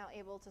networks are now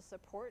able to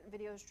support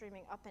video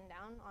streaming up and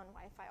down on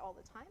Wi-Fi all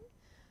the time.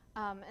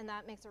 And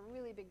that makes a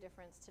really big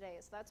difference today.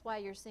 So that's why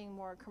you're seeing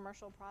more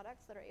commercial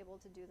products that are able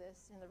to do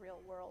this in the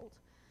real world.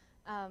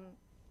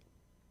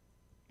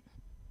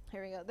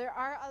 Here we go. There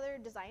are other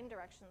design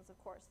directions, of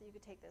course, that you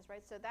could take this,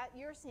 right? So that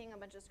you're seeing a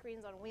bunch of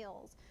screens on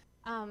wheels.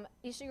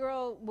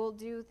 Ishiguro will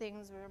do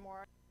things that are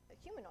more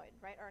humanoid,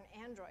 right, or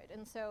an android.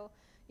 And so,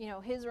 you know,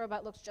 his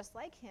robot looks just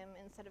like him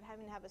instead of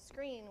having to have a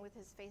screen with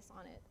his face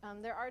on it.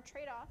 There are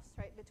trade-offs,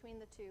 right, between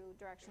the two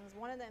directions.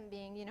 One of them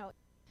being, you know,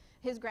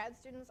 his grad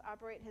students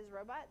operate his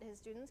robot. His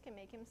students can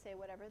make him say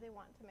whatever they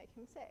want to make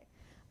him say,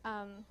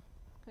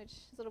 which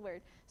is a little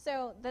weird.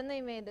 So then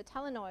they made the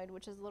telenoid,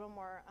 which is a little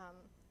more,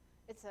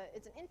 it's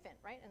an infant,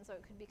 right, and so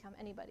it could become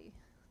anybody.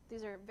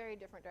 These are very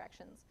different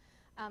directions.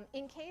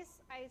 In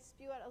case I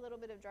spew out a little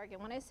bit of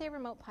jargon, when I say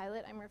remote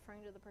pilot, I'm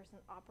referring to the person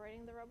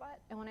operating the robot.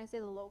 And when I say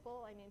the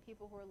local, I mean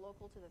people who are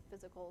local to the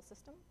physical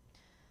system.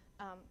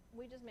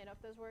 We just made up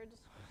those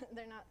words.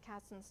 They're not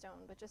cast in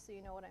stone, but just so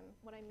you know what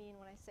I mean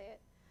when I say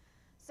it.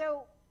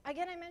 So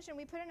again, I mentioned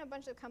we put in a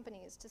bunch of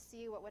companies to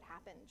see what would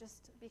happen,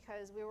 just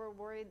because we were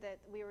worried that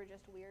we were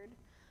just weird.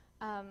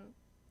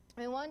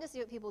 We wanted to see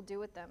what people do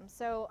with them.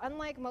 So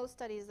unlike most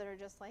studies that are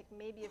just like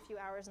maybe a few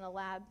hours in a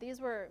lab,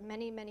 these were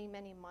many, many,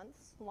 many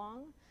months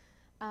long.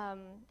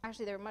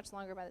 Actually, they were much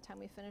longer by the time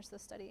we finished the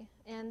study.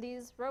 And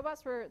these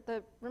robots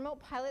the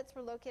remote pilots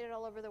were located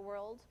all over the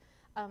world,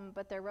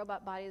 but their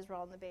robot bodies were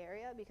all in the Bay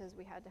Area because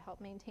we had to help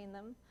maintain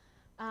them.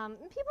 And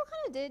people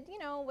kind of did,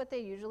 what they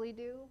usually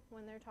do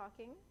when they're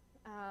talking.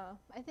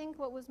 I think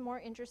what was more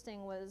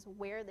interesting was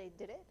where they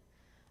did it.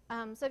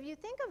 So if you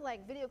think of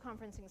like video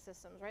conferencing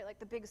systems, right, like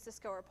the big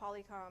Cisco or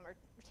Polycom or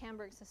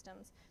Tamberg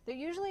systems, they're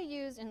usually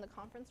used in the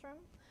conference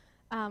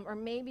room or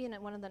maybe in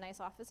one of the nice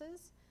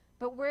offices.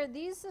 But where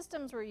these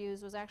systems were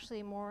used was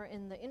actually more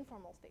in the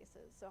informal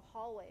spaces, so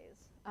hallways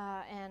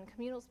and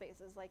communal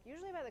spaces, like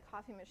usually by the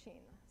coffee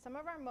machine. Some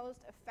of our most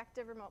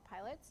effective remote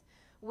pilots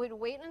would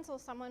wait until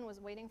someone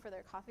was waiting for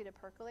their coffee to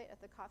percolate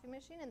at the coffee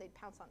machine and they'd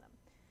pounce on them.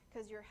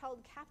 Because you're held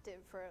captive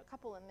for a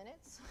couple of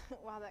minutes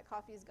while that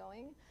coffee is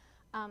going,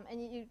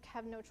 and you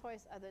have no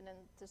choice other than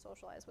to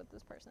socialize with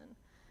this person.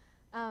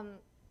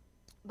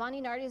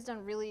 Bonnie Nardi has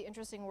done really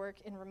interesting work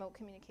in remote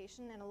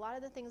communication, and a lot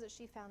of the things that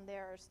she found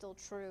there are still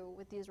true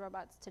with these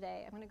robots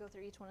today. I'm going to go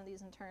through each one of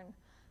these in turn.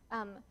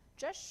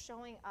 Just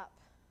showing up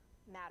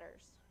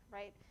matters,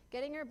 right?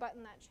 Getting your butt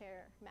in that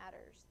chair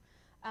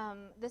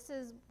matters. This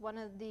is one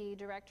of the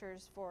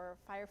directors for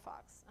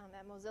Firefox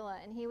at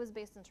Mozilla, and he was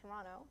based in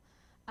Toronto.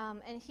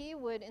 And he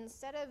would,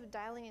 instead of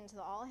dialing into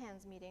the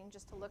all-hands meeting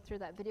just to look through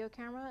that video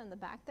camera in the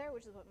back there,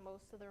 which is what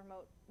most of the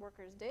remote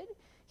workers did,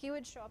 he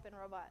would show up in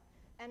robot.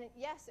 And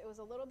yes, it was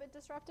a little bit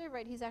disruptive,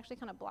 right? He's actually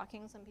kind of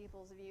blocking some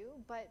people's view,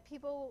 but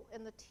people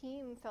in the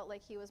team felt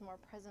like he was more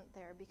present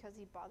there because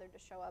he bothered to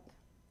show up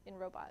in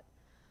robot.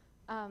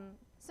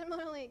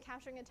 Similarly,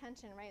 capturing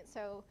attention, right?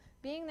 So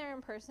being there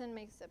in person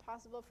makes it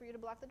possible for you to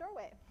block the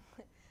doorway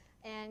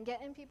and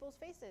get in people's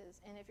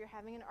faces. And if you're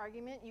having an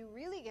argument, you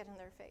really get in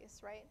their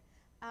face, right?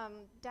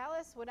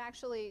 Dallas would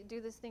actually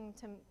do this thing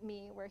to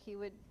me where he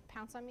would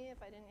pounce on me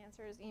if I didn't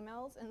answer his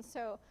emails. And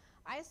so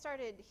I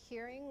started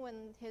hearing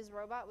when his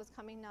robot was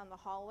coming down the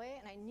hallway,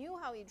 and I knew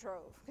how he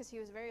drove because he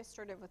was very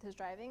assertive with his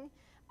driving.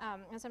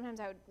 And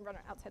sometimes I would run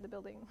outside the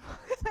building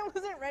because I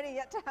wasn't ready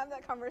yet to have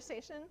that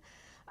conversation.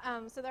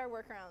 So there are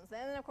workarounds.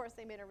 And then, of course,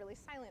 they made a really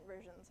silent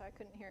version, so I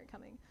couldn't hear it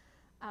coming.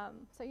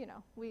 So,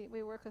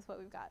 we work with what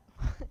we've got.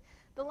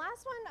 The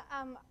last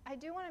one I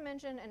do want to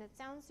mention, and it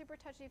sounds super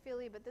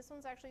touchy-feely, but this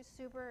one's actually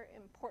super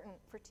important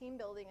for team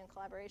building and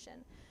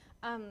collaboration.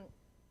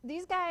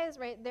 These guys,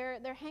 right,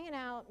 they're hanging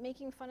out,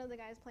 making fun of the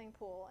guys playing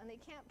pool, and they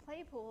can't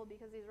play pool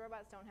because these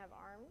robots don't have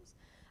arms.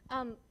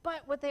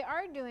 But what they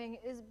are doing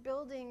is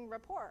building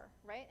rapport,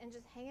 right, and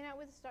just hanging out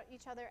with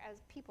each other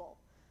as people.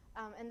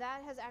 And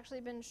that has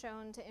actually been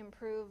shown to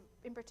improve,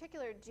 in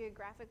particular,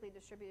 geographically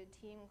distributed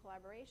team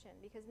collaboration,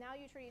 because now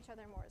you treat each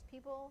other more as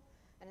people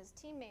and as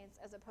teammates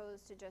as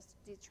opposed to just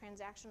these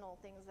transactional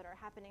things that are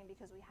happening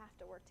because we have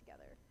to work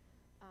together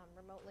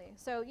remotely.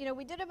 So,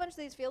 we did a bunch of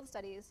these field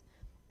studies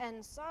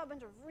and saw a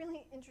bunch of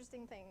really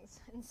interesting things.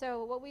 And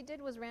so what we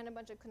did was ran a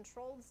bunch of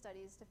controlled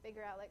studies to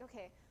figure out, like,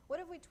 okay, what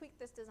if we tweaked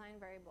this design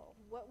variable?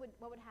 What would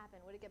happen?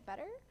 Would it get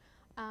better?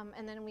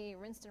 And then we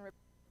rinsed and repeated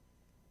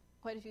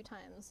quite a few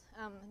times.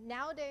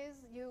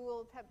 Nowadays, you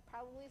will have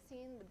probably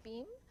seen the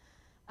beam.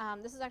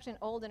 This is actually an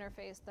old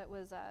interface that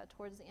was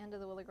towards the end of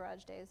the Willa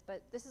Garage days,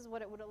 but this is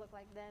what it would have looked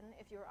like then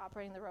if you were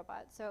operating the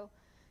robot. So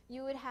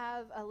you would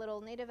have a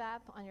little native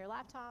app on your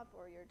laptop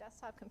or your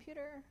desktop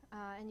computer,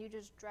 and you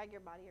just drag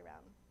your body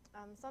around.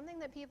 Something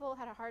that people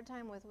had a hard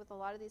time with a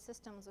lot of these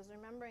systems is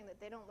remembering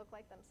that they don't look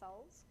like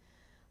themselves.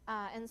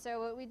 And so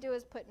what we do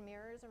is put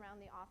mirrors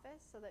around the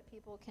office so that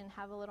people can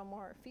have a little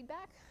more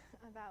feedback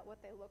about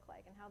what they look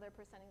like and how they're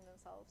presenting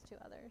themselves to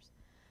others.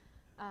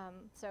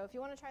 So if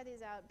you want to try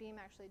these out, Beam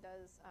actually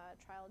does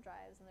trial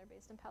drives, and they're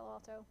based in Palo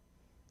Alto.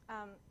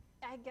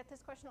 I get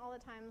this question all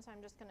the time, so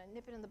I'm just going to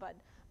nip it in the bud.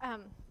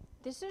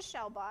 This is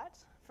Shellbot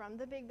from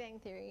The Big Bang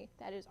Theory.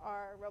 That is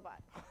our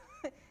robot.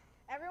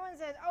 Everyone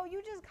says, oh,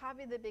 you just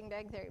copied The Big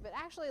Bang Theory. But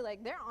actually,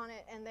 like, they're on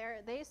it, and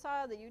they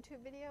saw the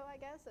YouTube video, I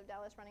guess, of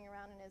Dallas running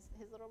around in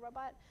his little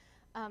robot.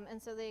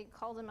 And so they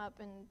called him up,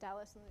 and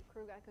Dallas and the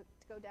crew got to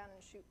go down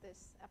and shoot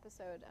this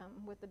episode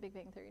with the Big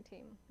Bang Theory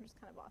team, which is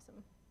kind of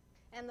awesome.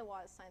 And the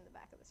WAS signed the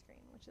back of the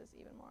screen, which is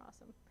even more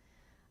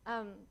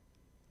awesome.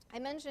 I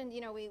mentioned,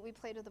 we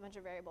played with a bunch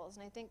of variables,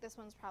 and I think this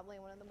one's probably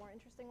one of the more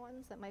interesting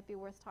ones that might be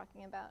worth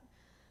talking about.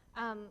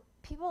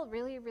 People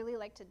really, really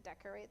like to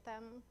decorate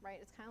them, right?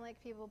 It's kind of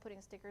like people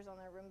putting stickers on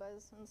their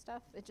Roombas and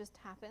stuff. It just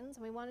happens.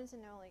 And we wanted to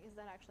know, like, is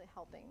that actually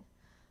helping?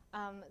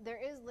 There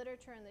is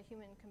literature in the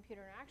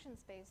human-computer interaction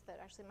space that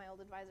actually my old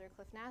advisor,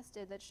 Cliff Nass,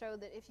 did that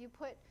showed that if you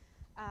put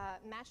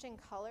matching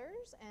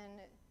colors and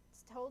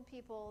told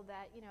people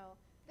that,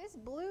 this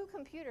blue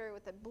computer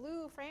with a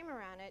blue frame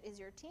around it is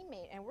your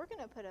teammate, and we're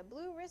going to put a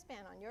blue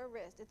wristband on your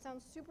wrist. It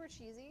sounds super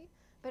cheesy,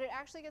 but it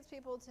actually gets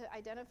people to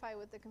identify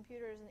with the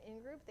computers and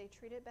in-group. They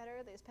treat it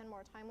better. They spend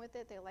more time with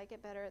it. They like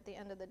it better at the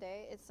end of the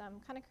day. It's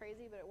kind of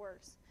crazy, but it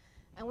works.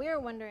 And we were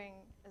wondering,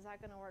 is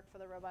that going to work for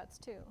the robots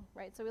too,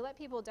 right? So we let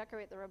people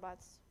decorate the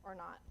robots or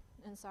not,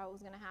 and saw what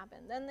was going to happen.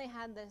 Then they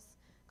had this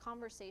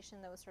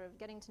conversation that was sort of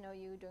getting to know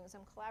you, doing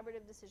some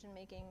collaborative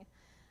decision-making.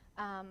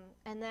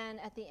 And then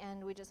at the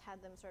end, we just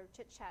had them sort of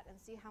chit-chat and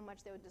see how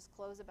much they would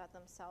disclose about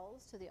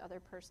themselves to the other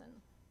person,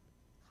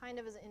 kind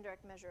of as an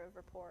indirect measure of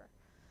rapport.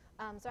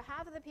 So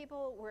half of the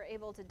people were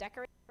able to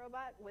decorate the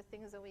robot with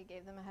things that we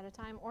gave them ahead of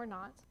time or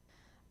not.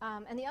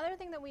 And the other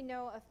thing that we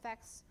know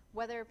affects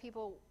whether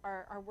people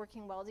are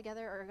working well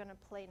together or are going to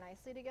play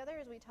nicely together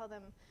is we tell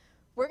them,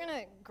 we're going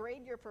to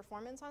grade your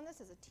performance on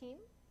this as a team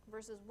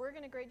versus we're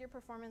going to grade your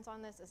performance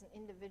on this as an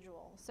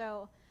individual.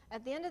 So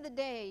at the end of the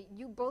day,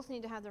 you both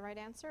need to have the right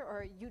answer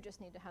or you just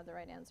need to have the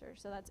right answer.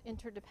 So that's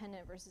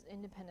interdependent versus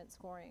independent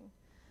scoring.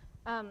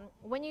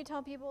 When you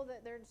tell people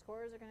that their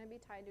scores are going to be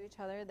tied to each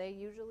other, they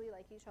usually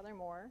like each other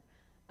more.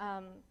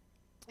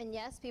 And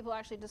yes, people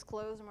actually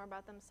disclose more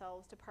about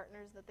themselves to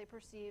partners that they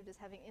perceived as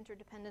having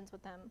interdependence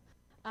with them.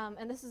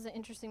 And this is an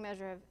interesting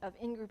measure of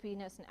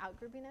in-groupiness and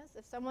out-groupiness.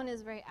 If someone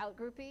is very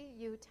out-groupy,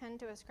 you tend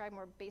to ascribe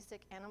more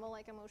basic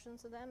animal-like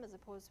emotions to them as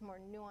opposed to more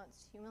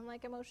nuanced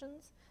human-like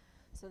emotions.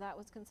 So that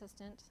was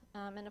consistent.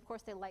 And of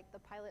course, they like the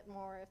pilot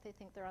more if they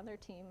think they're on their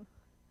team.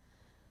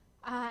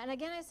 And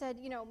again, I said,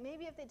 you know,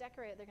 maybe if they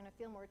decorate, they're going to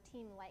feel more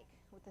team-like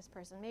with this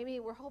person. Maybe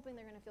we're hoping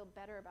they're going to feel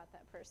better about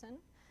that person.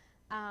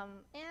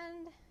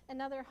 And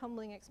another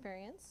humbling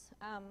experience.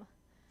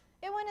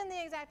 It went in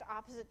the exact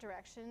opposite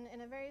direction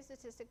in a very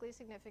statistically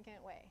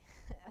significant way.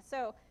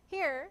 So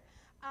here,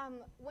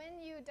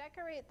 when you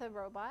decorate the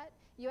robot,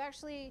 you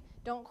actually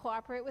don't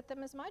cooperate with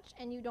them as much,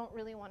 and you don't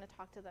really want to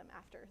talk to them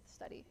after the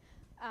study.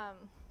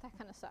 That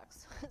kind of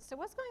sucks. So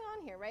what's going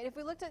on here, right? If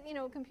we looked at, you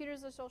know,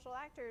 computers as social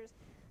actors,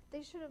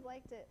 they should have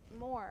liked it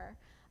more.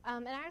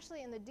 And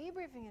actually, in the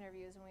debriefing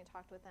interviews when we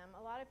talked with them,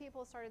 a lot of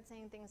people started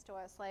saying things to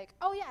us like,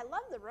 oh yeah, I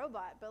love the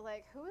robot, but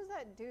like, who is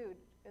that dude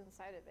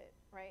inside of it,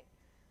 right?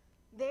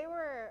 They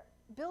were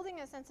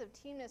building a sense of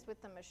teamness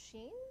with the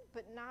machine,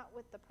 but not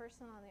with the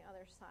person on the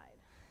other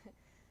side.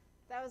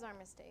 That was our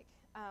mistake.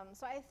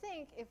 So I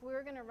think if we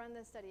were going to run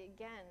this study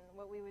again,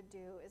 what we would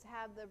do is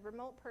have the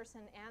remote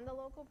person and the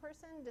local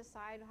person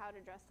decide how to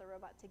dress the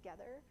robot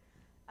together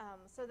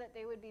so that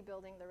they would be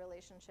building the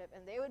relationship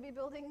and they would be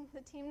building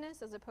the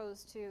teamness as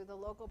opposed to the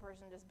local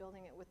person just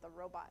building it with the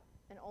robot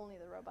and only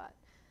the robot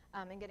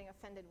and getting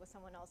offended when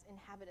someone else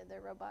inhabited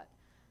their robot.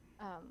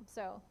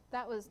 So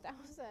that was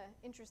an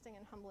interesting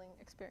and humbling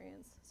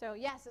experience. So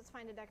yes, it's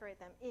fine to decorate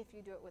them if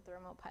you do it with the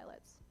remote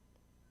pilots.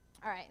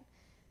 All right,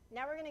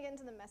 now we're going to get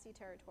into the messy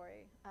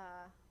territory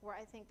where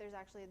I think there's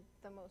actually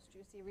the most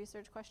juicy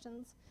research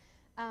questions.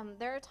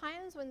 There are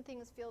times when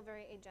things feel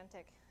very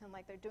agentic and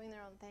like they're doing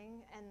their own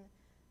thing, and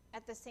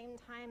at the same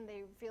time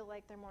they feel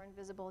like they're more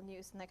invisible in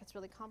use, and that gets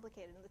really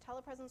complicated. And the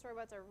telepresence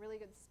robots are a really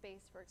good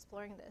space for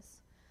exploring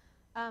this.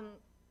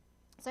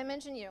 So I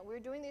mentioned, you know, we were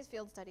doing these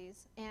field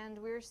studies, and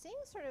we were seeing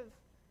sort of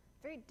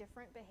very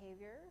different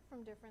behavior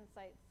from different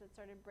sites that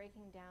started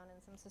breaking down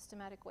in some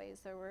systematic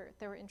ways that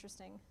were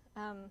interesting.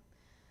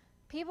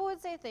 People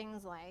would say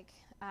things like,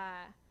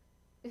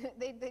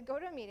 they'd go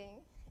to a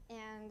meeting,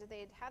 and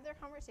they'd have their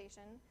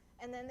conversation,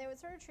 and then they would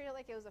sort of treat it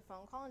like it was a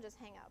phone call and just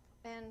hang up.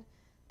 And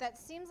that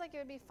seems like it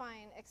would be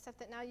fine, except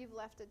that now you've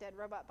left a dead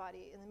robot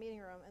body in the meeting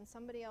room, and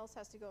somebody else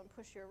has to go and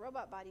push your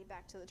robot body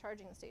back to the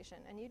charging station.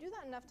 And you do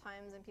that enough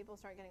times, and people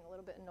start getting a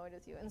little bit annoyed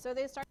with you. And so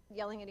they start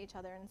yelling at each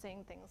other and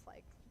saying things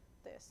like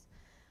this.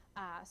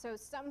 So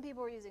some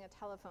people were using a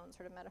telephone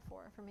sort of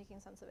metaphor for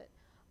making sense of it.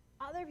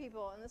 Other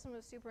people, and this one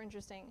was super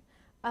interesting,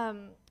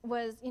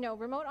 was, you know,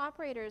 remote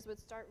operators would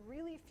start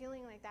really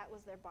feeling like that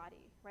was their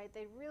body, right?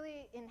 They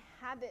really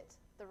inhabit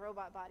the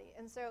robot body.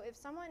 And so if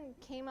someone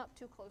came up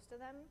too close to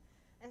them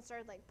and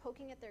started like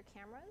poking at their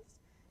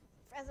cameras,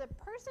 as a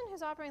person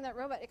who's operating that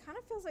robot, it kind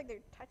of feels like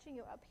they're touching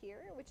you up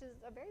here, which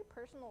is a very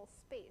personal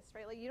space,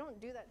 right? Like you don't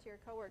do that to your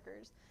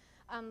coworkers.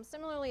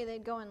 Similarly,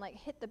 they'd go and like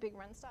hit the big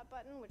run stop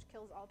button, which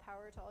kills all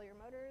power to all your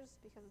motors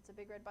because it's a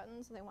big red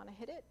button, so they want to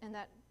hit it, and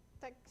that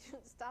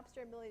stops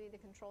your ability to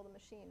control the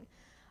machine.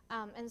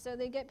 And so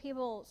they get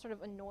people sort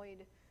of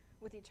annoyed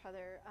with each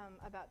other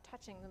about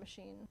touching the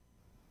machine.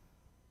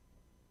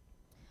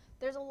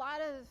 There's a lot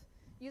of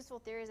useful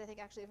theories, I think,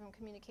 actually from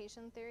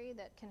communication theory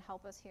that can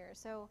help us here.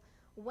 So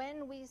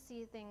when we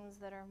see things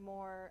that are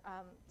more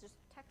just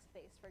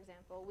text-based, for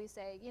example, we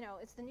say, you know,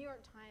 it's the New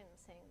York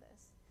Times saying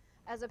this,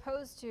 as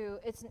opposed to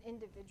it's an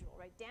individual,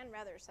 right? Dan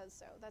Rather says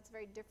so. That's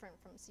very different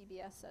from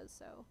CBS says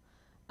so.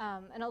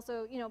 And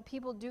also, you know,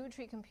 people do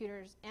treat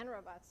computers and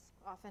robots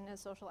often as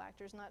social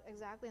actors, not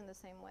exactly in the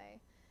same way.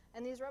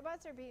 And these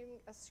robots are being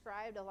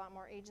ascribed a lot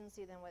more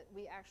agency than what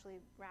we actually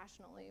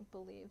rationally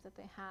believe that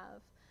they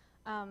have.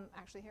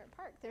 Actually, here at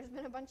PARC, there's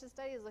been a bunch of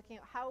studies looking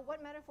at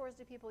what metaphors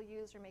do people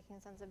use for making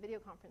sense of video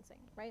conferencing,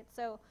 right?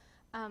 So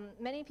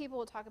many people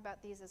will talk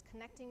about these as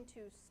connecting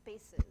to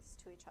spaces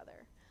to each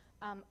other.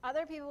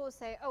 Other people will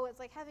say, oh, it's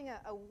like having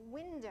a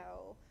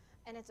window,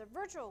 and it's a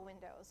virtual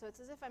window. So it's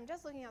as if I'm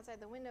just looking outside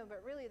the window,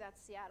 but really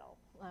that's Seattle,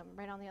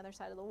 right on the other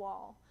side of the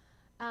wall.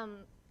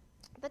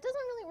 That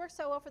doesn't really work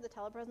so well for the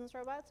telepresence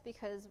robots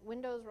because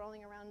windows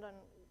rolling around on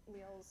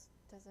wheels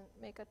doesn't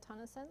make a ton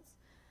of sense.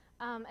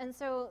 And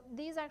so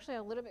these actually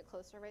are a little bit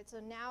closer, right? So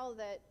now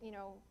that, you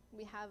know,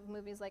 we have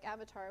movies like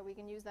Avatar, we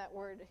can use that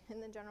word in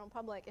the general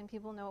public and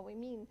people know what we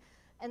mean.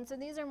 And so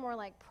these are more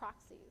like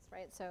proxies,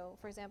 right? So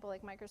for example,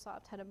 like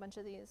Microsoft had a bunch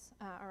of these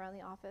around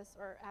the office,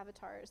 or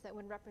avatars that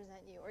would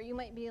represent you. Or you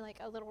might be like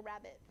a little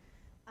rabbit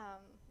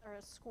or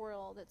a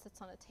squirrel that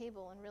sits on a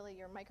table, and really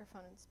your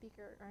microphone and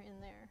speaker are in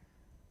there.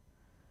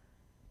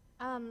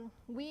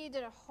 We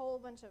did a whole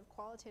bunch of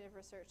qualitative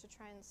research to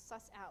try and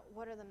suss out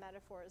what are the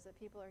metaphors that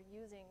people are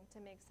using to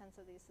make sense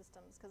of these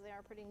systems, because they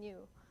are pretty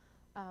new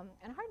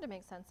and hard to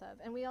make sense of.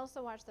 And we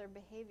also watched their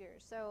behavior.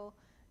 So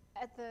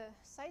at the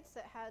sites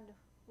that had,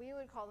 we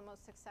would call the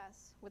most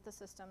success with the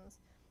systems,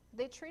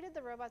 they treated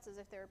the robots as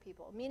if they were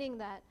people, meaning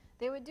that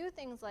they would do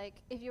things like,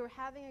 if you were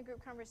having a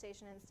group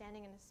conversation and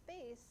standing in a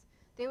space,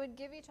 they would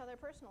give each other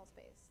personal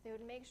space. They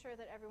would make sure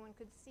that everyone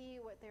could see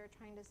what they were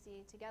trying to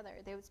see together.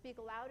 They would speak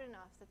loud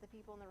enough that the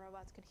people in the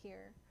robots could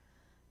hear.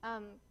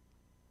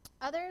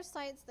 Other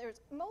sites,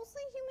 there's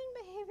mostly human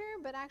behavior,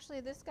 but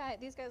actually these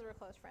guys were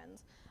close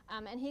friends.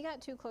 And he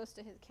got too close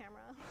to his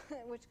camera,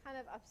 which kind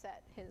of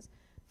upset his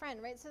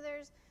friend, right? So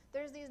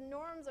there's these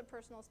norms of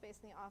personal space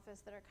in the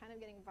office that are kind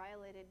of getting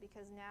violated,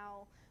 because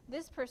now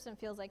this person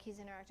feels like he's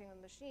interacting with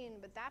a machine,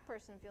 but that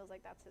person feels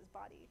like that's his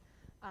body,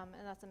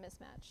 and that's a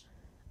mismatch.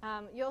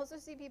 You also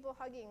see people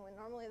hugging when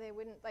normally they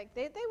wouldn't, like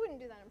they wouldn't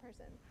do that in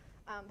person,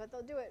 but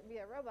they'll do it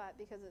via robot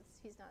because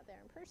he's not there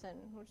in person,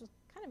 which is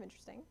kind of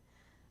interesting.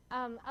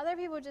 Other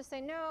people just say,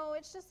 no,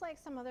 it's just like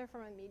some other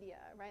form of media,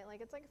 right?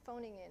 Like it's like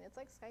phoning in, it's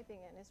like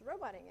Skyping in, it's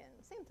roboting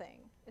in, same thing.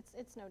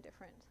 It's no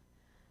different.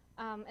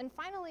 And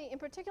finally, in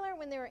particular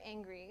when they were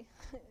angry,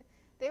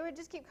 they would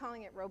just keep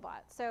calling it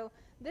robot. So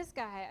this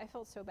guy, I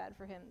felt so bad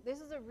for him.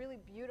 This is a really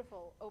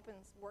beautiful open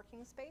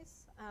working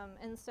space,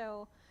 and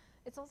so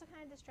it's also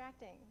kind of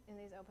distracting in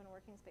these open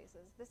working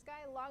spaces. This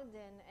guy logged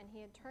in and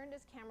he had turned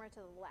his camera to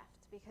the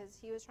left because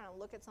he was trying to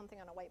look at something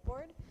on a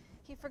whiteboard.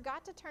 He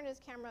forgot to turn his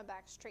camera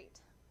back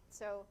straight.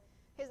 So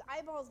his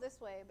eyeball's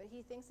this way, but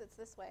he thinks it's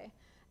this way.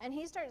 And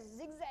he starts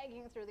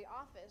zigzagging through the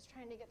office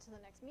trying to get to the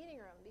next meeting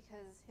room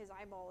because his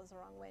eyeball is the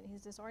wrong way and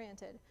he's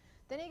disoriented.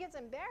 Then he gets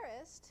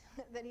embarrassed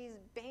that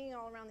he's banging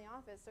all around the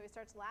office, so he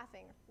starts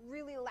laughing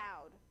really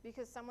loud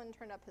because someone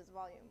turned up his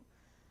volume.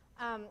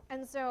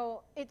 And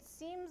so it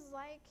seems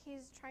like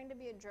he's trying to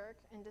be a jerk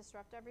and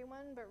disrupt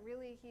everyone, but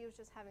really he was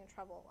just having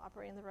trouble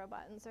operating the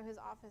robot. And so his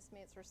office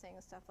mates were saying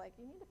stuff like,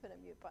 you need to put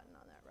a mute button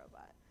on that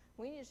robot.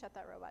 We need to shut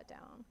that robot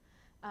down.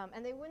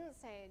 And they wouldn't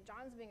say,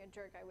 John's being a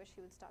jerk, I wish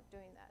he would stop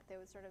doing that. They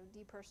would sort of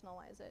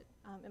depersonalize it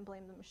and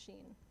blame the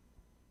machine.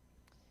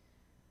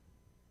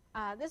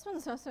 This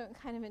one's also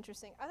kind of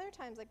interesting. Other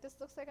times, like this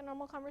looks like a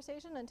normal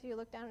conversation until you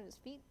look down at his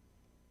feet.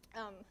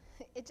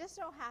 It just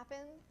so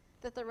happened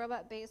that the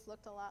robot base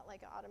looked a lot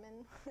like an ottoman.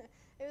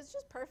 It was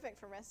just perfect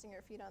for resting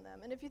your feet on them.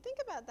 And if you think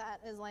about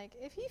that as like,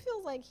 if he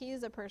feels like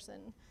he's a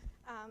person,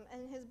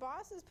 and his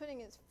boss is putting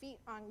his feet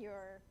on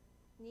your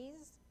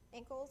knees,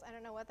 ankles, I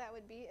don't know what that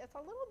would be, it's a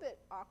little bit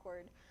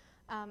awkward.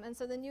 And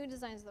so the new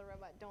designs of the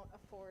robot don't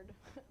afford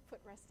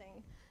foot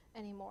resting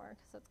anymore,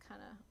 because that's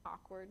kind of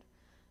awkward.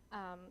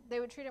 They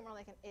would treat it more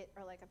like an it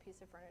or like a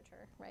piece of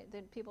furniture, right?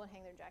 People would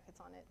hang their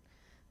jackets on it.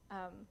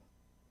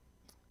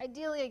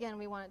 Ideally, again,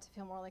 we want it to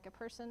feel more like a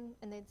person,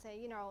 and they'd say,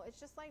 you know,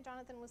 it's just like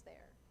Jonathan was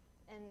there.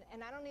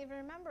 And I don't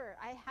even remember.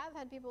 I have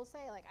had people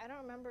say, like, I don't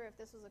remember if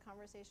this was a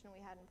conversation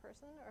we had in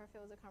person or if it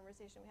was a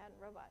conversation we had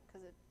in robot,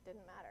 because it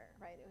didn't matter,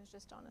 right? It was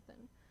just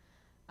Jonathan.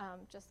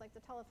 Just like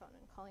the telephone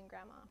and calling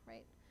grandma,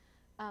 right?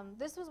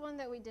 This was one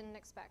that we didn't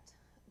expect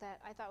that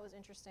I thought was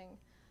interesting.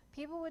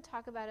 People would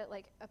talk about it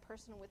like a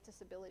person with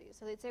disabilities.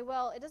 So they'd say,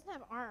 well, it doesn't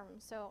have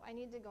arms, so I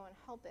need to go and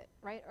help it,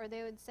 right? Or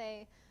they would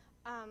say,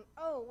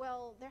 oh,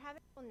 well, they're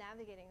having trouble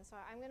navigating, so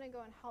I'm going to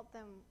go and help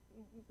them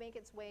make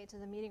its way to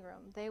the meeting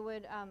room. They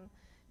would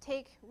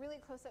take really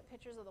close-up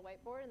pictures of the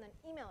whiteboard and then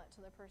email it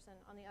to the person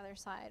on the other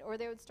side. Or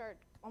they would start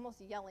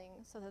almost yelling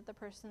so that the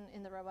person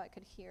in the robot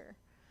could hear.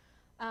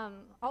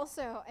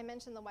 Also, I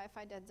mentioned the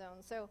Wi-Fi dead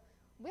zone. So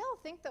we all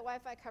think that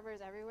Wi-Fi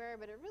covers everywhere,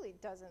 but it really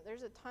doesn't.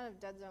 There's a ton of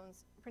dead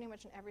zones pretty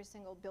much in every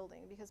single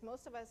building, because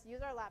most of us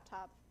use our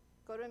laptop,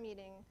 go to a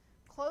meeting,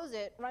 close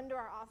it, run to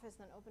our office,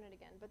 and then open it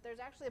again. But there's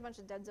actually a bunch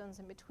of dead zones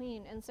in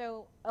between. And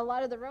so a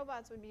lot of the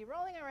robots would be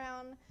rolling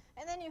around,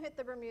 and then you hit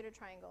the Bermuda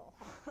Triangle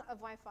of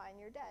Wi-Fi, and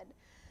you're dead.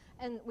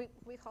 And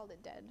we called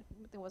it dead.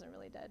 It wasn't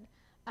really dead.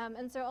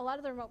 And so a lot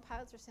of the remote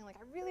pilots are saying, like,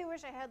 I really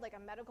wish I had like a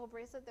medical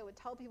bracelet that would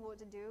tell people what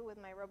to do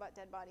with my robot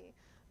dead body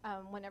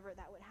whenever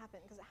that would happen,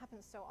 because it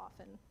happens so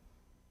often.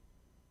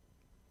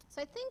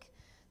 So I think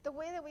the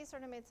way that we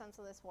sort of made sense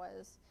of this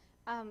was,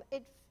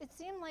 it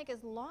seemed like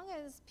as long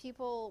as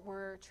people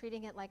were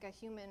treating it like a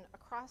human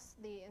across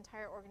the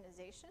entire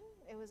organization,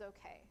 it was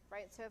okay,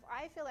 right? So if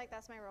I feel like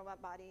that's my robot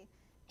body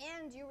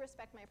and you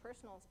respect my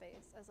personal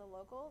space as a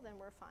local, then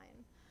we're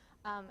fine.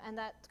 And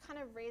that kind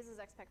of raises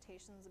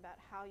expectations about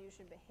how you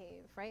should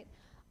behave, right?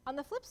 On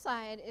the flip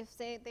side, if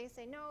they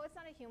say, no, it's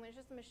not a human, it's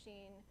just a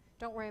machine,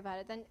 don't worry about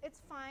it, then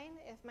it's fine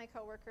if my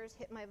coworkers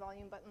hit my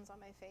volume buttons on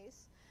my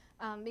face,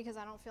 because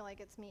I don't feel like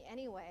it's me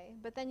anyway.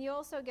 But then you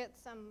also get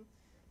some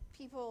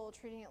people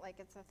treating it like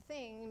it's a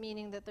thing,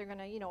 meaning that they're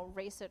gonna,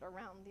 race it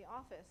around the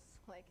office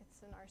like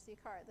it's an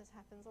RC car. This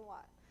happens a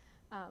lot,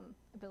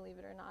 believe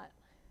it or not.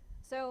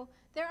 So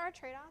there are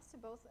trade-offs to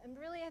both, and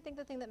really I think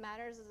the thing that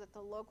matters is that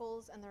the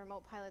locals and the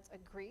remote pilots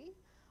agree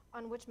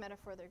on which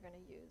metaphor they're going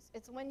to use.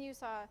 It's when you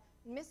saw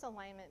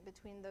misalignment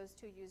between those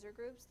two user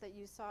groups that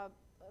you saw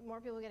more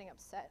people getting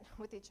upset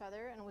with each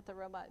other and with the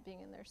robot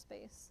being in their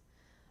space.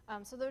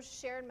 So those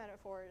shared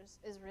metaphors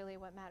is really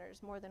what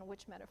matters more than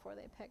which metaphor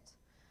they picked.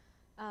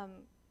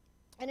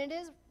 And it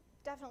is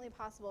definitely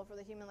possible for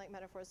the human-like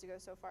metaphors to go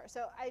so far.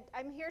 So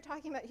I'm here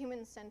talking about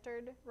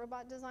human-centered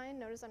robot design.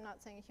 Notice I'm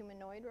not saying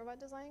humanoid robot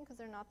design because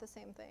they're not the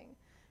same thing,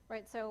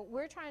 right? So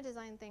we're trying to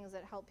design things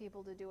that help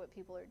people to do what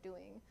people are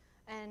doing.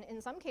 And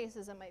in some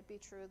cases, it might be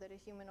true that a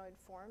humanoid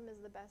form is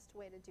the best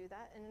way to do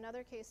that. And in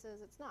other cases,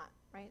 it's not,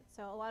 right?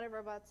 So a lot of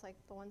robots, like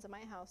the ones in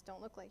my house,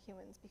 don't look like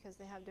humans because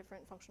they have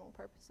different functional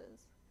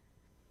purposes.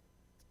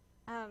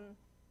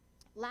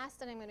 Last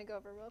that I'm going to go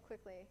over real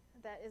quickly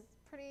that is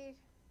pretty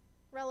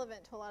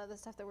relevant to a lot of the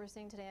stuff that we're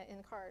seeing today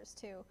in cars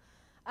too.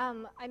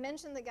 I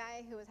mentioned the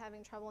guy who was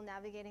having trouble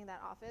navigating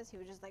that office. He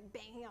was just like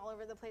banging all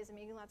over the place and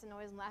making lots of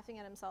noise and laughing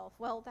at himself.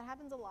 Well, that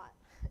happens a lot.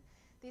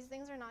 These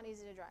things are not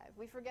easy to drive.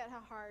 We forget how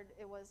hard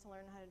it was to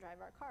learn how to drive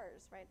our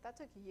cars, right? That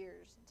took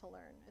years to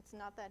learn. It's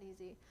not that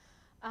easy.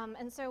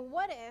 And so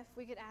what if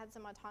we could add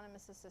some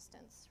autonomous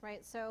assistance,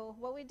 right? So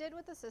what we did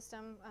with the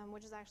system,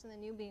 which is actually the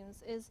new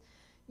beams, is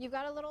you've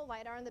got a little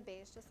LiDAR in the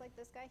base, just like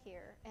this guy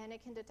here, and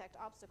it can detect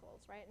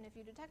obstacles, right? And if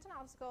you detect an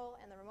obstacle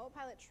and the remote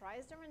pilot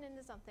tries to run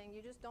into something,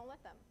 you just don't let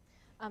them.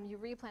 You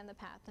replan the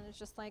path, and it's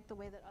just like the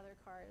way that other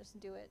cars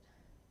do it.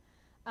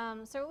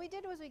 So what we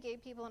did was we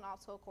gave people an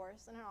obstacle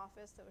course in an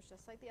office that was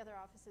just like the other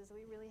offices that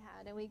we really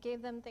had, and we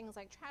gave them things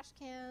like trash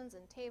cans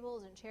and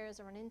tables and chairs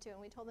to run into,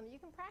 and we told them you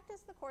can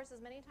practice the course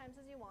as many times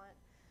as you want,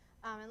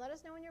 and let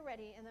us know when you're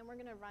ready, and then we're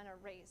going to run a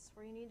race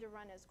where you need to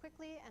run as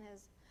quickly and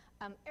as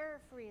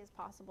error-free as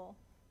possible.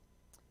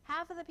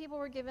 Half of the people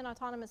were given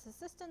autonomous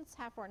assistance,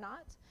 half were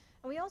not.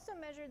 And we also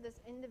measured this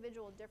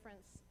individual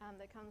difference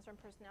that comes from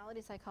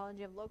personality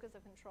psychology of locus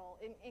of control.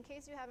 In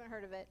case you haven't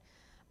heard of it,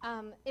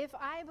 if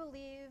I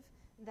believe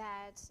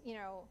that,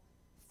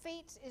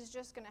 fate is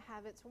just going to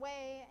have its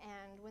way,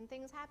 and when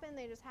things happen,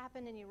 they just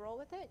happen and you roll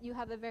with it, you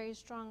have a very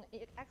strong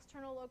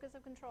external locus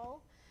of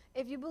control.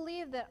 If you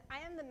believe that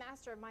I am the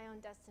master of my own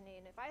destiny,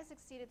 and if I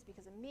succeed, it's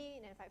because of me,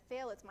 and if I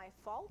fail, it's my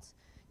fault,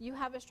 you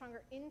have a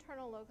stronger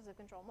internal locus of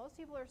control. Most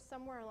people are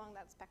somewhere along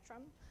that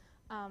spectrum.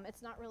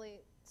 It's not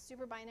really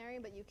super binary,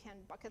 but you can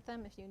bucket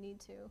them if you need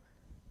to.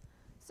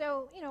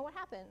 So, what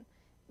happened?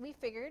 We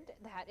figured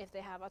that if they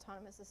have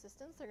autonomous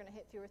assistance, they're going to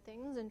hit fewer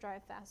things and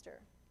drive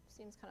faster.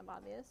 Seems kind of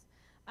obvious.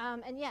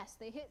 And yes,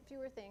 they hit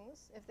fewer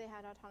things if they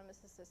had autonomous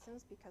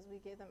assistance because we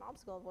gave them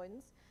obstacle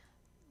avoidance.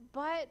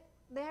 But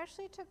they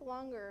actually took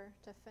longer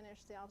to finish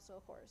the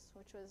obstacle course,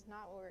 which was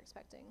not what we were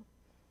expecting.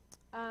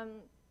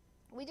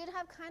 We did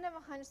have kind of a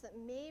hunch that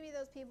maybe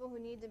those people who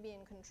need to be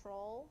in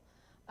control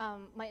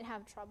might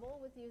have trouble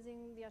with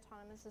using the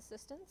autonomous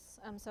assistance.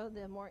 So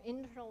the more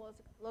internal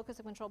locus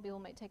of control people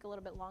might take a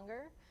little bit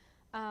longer.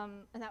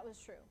 And that was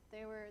true.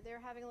 They were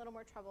having a little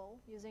more trouble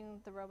using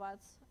the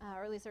robots,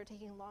 or at least they were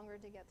taking longer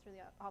to get through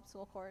the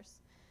obstacle course.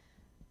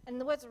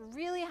 And what's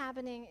really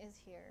happening is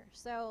here.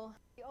 So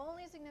the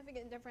only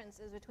significant difference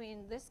is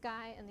between this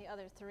guy and the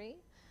other three.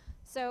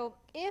 So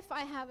if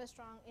I have a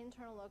strong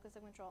internal locus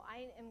of control,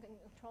 I am going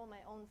to control my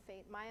own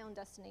fate, my own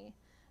destiny.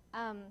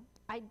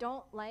 I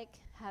don't like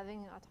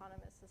having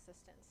autonomous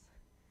assistance.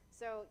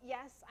 So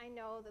yes, I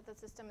know that the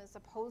system is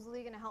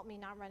supposedly going to help me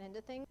not run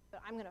into things,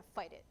 but I'm going to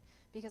fight it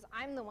because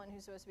I'm the one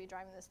who's supposed to be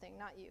driving this thing,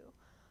 not you.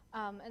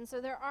 And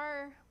so there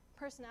are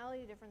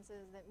personality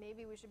differences that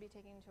maybe we should be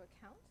taking into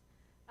account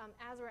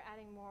as we're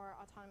adding more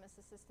autonomous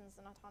assistance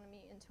and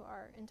autonomy into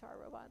our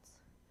robots.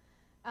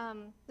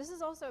 This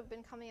has also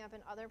been coming up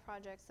in other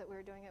projects that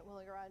we're doing at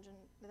Willow Garage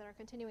and that are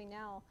continuing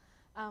now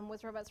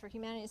with Robots for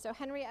Humanity. So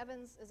Henry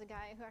Evans is a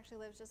guy who actually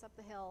lives just up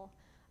the hill,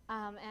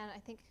 and I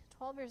think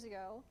 12 years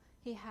ago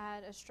he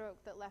had a stroke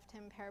that left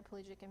him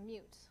paraplegic and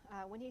mute.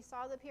 When he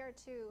saw the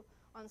PR2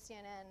 on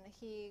CNN,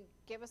 he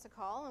gave us a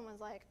call and was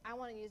like, I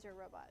want to use your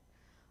robot.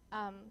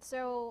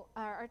 So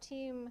our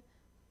team,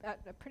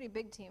 a pretty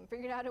big team,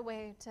 figured out a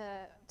way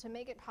to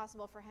make it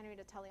possible for Henry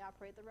to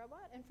teleoperate the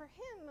robot. And for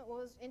him, what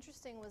was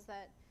interesting was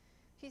that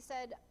he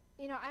said,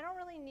 I don't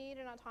really need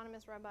an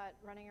autonomous robot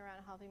running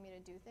around helping me to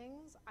do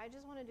things. I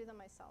just want to do them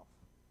myself,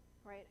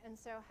 right? And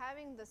so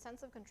having the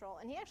sense of control,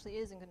 and he actually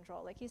is in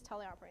control, like he's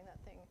teleoperating that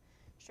thing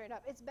straight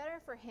up. It's better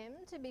for him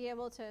to be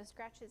able to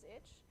scratch his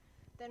itch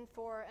than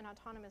for an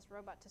autonomous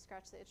robot to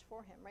scratch the itch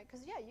for him, right?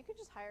 Because yeah, you could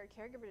just hire a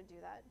caregiver to do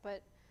that,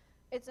 but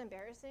it's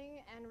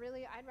embarrassing, and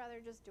really, I'd rather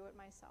just do it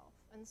myself.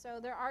 And so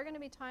there are going to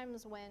be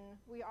times when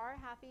we are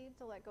happy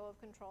to let go of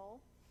control,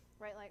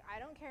 right? Like, I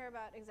don't care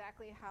about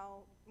exactly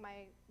how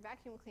my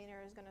vacuum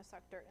cleaner is going to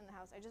suck dirt in the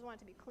house. I just want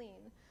it to be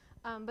clean.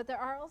 But there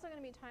are also going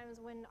to be times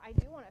when I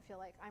do want to feel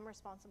like I'm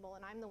responsible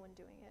and I'm the one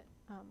doing it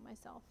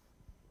myself.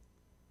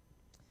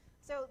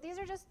 So these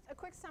are just a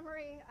quick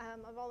summary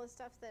of all the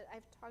stuff that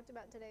I've talked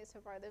about today so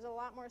far. There's a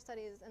lot more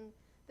studies, and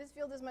this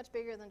field is much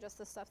bigger than just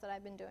the stuff that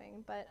I've been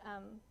doing. But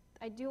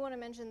I do want to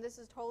mention this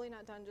is totally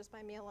not done just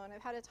by me alone.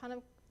 I've had a ton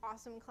of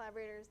awesome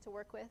collaborators to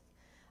work with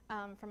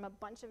from a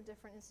bunch of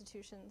different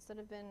institutions that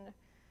have been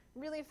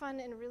really fun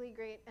and really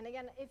great. And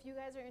again, if you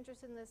guys are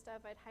interested in this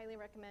stuff, I'd highly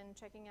recommend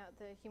checking out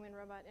the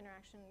human-robot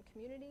interaction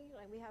community.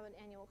 Like, we have an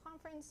annual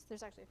conference.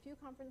 There's actually a few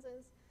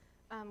conferences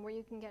where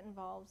you can get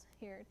involved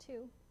here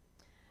too.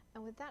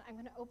 And with that, I'm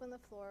going to open the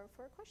floor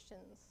for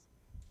questions.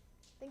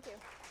 Thank you.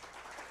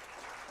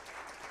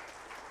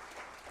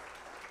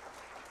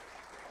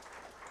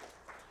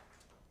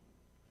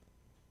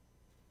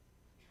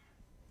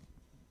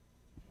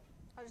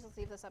 I'll just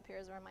leave this up here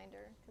as a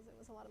reminder because it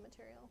was a lot of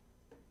material.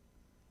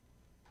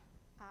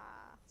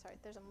 Sorry,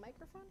 there's a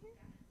microphone here?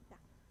 Yeah.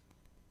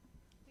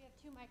 We have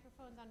 2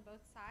 microphones on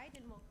both sides,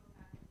 and we'll go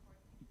back and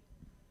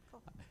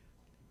forth. Cool.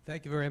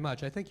 Thank you very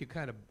much. I think you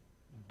kind of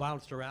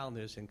bounced around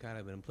this in kind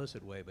of an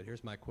implicit way, but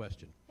here's my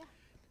question.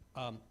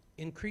 Yeah.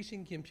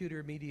 Increasing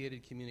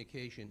computer-mediated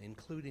communication,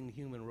 including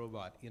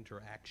human-robot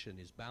interaction,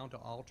 is bound to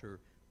alter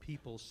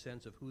people's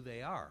sense of who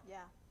they are,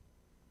 Yeah.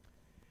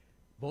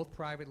 both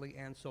privately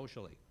and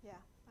socially. Yeah,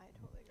 I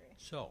totally agree.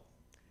 So,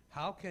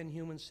 how can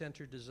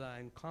human-centered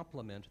design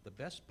complement the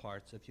best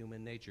parts of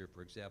human nature,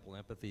 for example,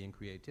 empathy and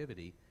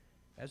creativity,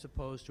 as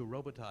opposed to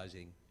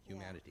robotizing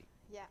humanity?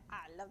 Yeah,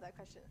 I love that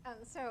question.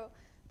 So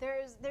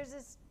there's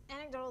this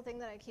anecdotal thing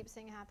that I keep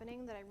seeing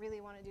happening that I really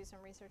want to do some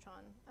research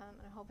on, and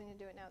I'm hoping to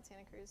do it now at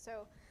Santa Cruz.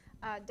 So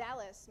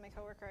Dallas, my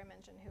coworker I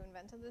mentioned, who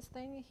invented this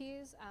thing,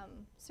 he's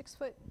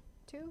 6'2",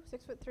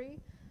 6'3".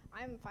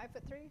 I'm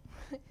 5'3",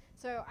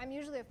 so I'm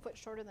usually a foot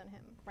shorter than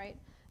him, right?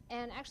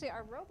 And actually,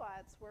 our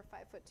robots were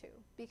 5'2"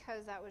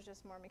 because that was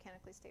just more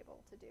mechanically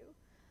stable to do.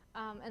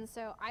 And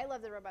so I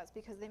love the robots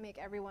because they make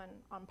everyone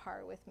on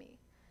par with me.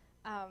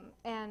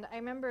 And I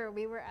remember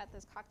we were at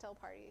this cocktail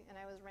party, and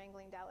I was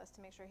wrangling Dallas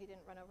to make sure he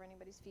didn't run over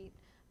anybody's feet.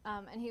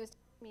 And he was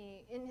telling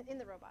me in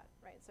the robot,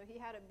 right? So he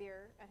had a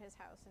beer at his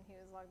house, and he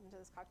was logged into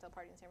this cocktail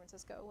party in San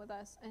Francisco with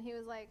us. And he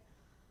was like,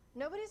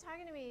 "Nobody's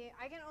talking to me.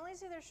 I can only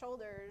see their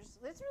shoulders.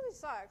 This really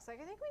sucks. Like,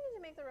 I think we need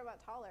to make the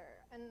robot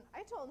taller." And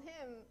I told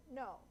him,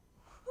 no.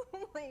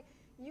 Like,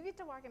 you get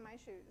to walk in my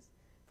shoes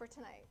for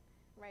tonight,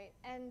 right?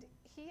 And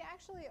he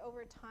actually,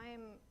 over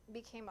time,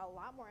 became a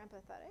lot more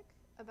empathetic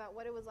about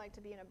what it was like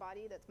to be in a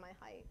body that's my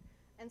height.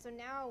 And so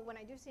now, when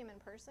I do see him in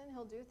person,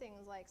 he'll do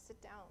things like sit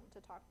down to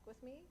talk with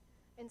me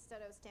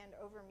instead of stand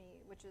over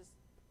me, which is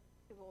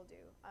what people will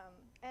do.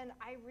 And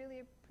I really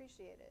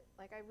appreciate it.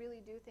 Like, I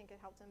really do think it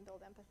helped him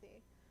build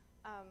empathy.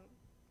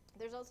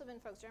 There's also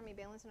been folks, Jeremy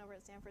Bailenson over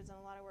at Stanford's done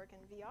a lot of work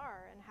in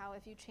VR, and how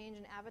if you change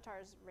an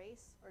avatar's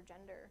race or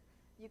gender,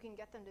 you can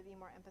get them to be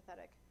more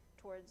empathetic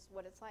towards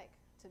what it's like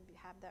to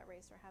have that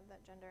race or have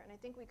that gender. And I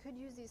think we could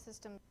use these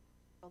systems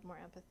to build more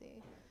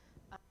empathy.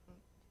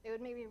 It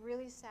would make me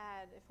really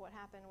sad if what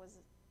happened was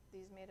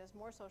these made us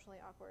more socially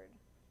awkward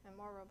and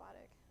more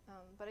robotic.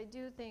 But I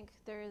do think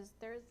there's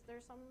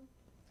some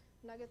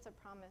nuggets of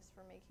promise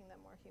for making them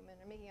more human,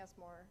 or making us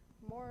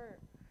more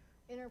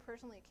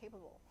interpersonally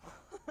capable,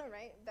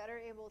 right? Better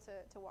able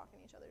to walk in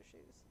each other's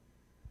shoes.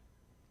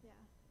 Yeah.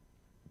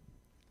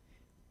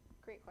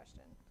 Great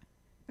question.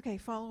 Okay,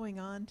 following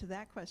on to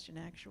that question,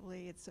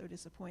 actually, it's so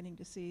disappointing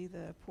to see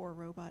the poor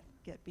robot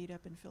get beat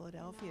up in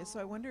Philadelphia. So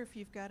I wonder if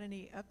you've got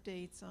any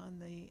updates on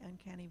the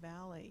Uncanny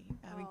Valley.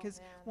 I mean, because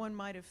one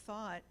might have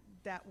thought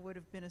that would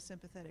have been a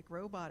sympathetic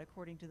robot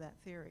according to that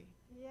theory.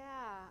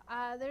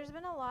 Yeah, there's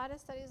been a lot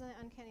of studies on the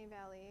Uncanny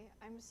Valley.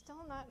 I'm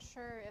still not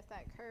sure if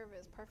that curve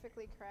is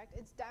perfectly correct.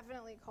 It's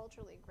definitely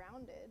culturally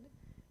grounded,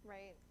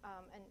 right,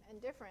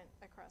 and different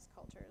across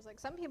cultures. Like,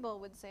 some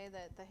people would say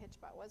that the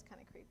Hitchbot was kind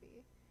of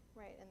creepy,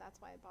 right, and that's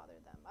why it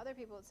bothered them. Other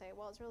people would say,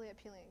 well, it's really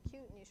appealing and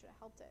cute, and you should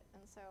have helped it.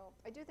 And so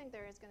I do think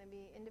there is going to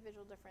be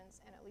individual difference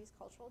and at least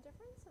cultural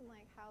difference in,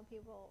 like, how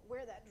people,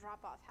 where that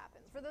drop-off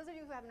happens. For those of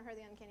you who haven't heard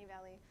the Uncanny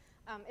Valley,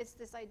 it's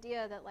this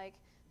idea that, like,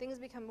 things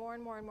become more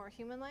and more and more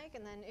human-like,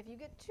 and then if you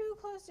get too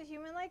close to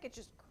human-like, it's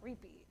just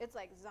creepy. It's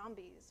like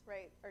zombies,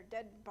 right, or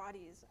dead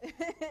bodies.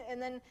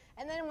 and then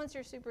once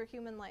you're super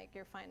human-like,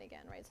 you're fine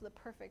again, right? So the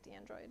perfect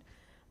android.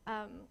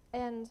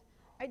 And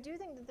I do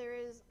think that there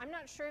is, I'm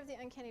not sure if the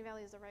Uncanny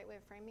Valley is the right way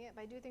of framing it,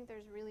 but I do think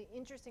there's really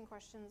interesting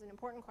questions and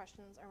important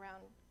questions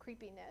around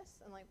creepiness,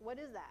 and, like, what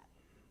is that?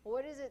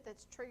 What is it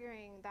that's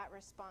triggering that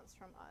response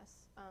from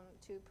us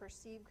to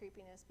perceive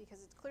creepiness,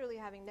 because it's clearly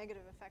having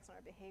negative effects on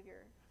our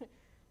behavior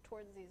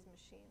towards these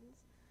machines.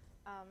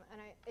 And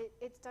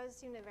it does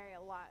seem to vary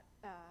a lot.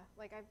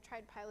 Like, I've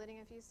tried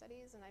piloting a few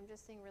studies, and I'm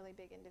just seeing really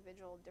big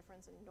individual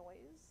difference in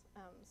noise.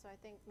 So I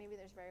think maybe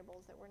there's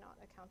variables that we're not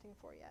accounting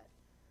for yet,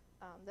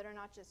 that are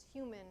not just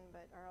human,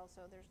 but are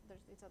also,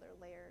 there's these other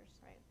layers,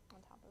 right,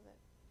 on top of it.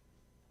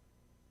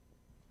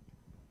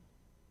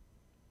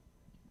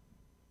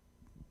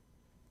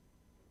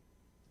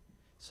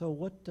 So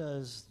what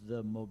does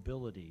the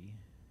mobility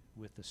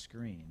with the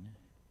screen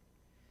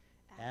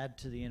add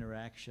to the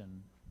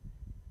interaction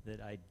that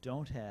I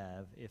don't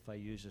have if I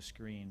use a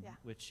screen, Yeah.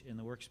 which in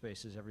the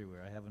workspace is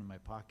everywhere? I have it in my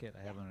pocket,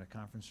 I have it Yeah. in a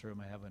conference room,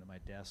 I have it at my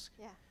desk,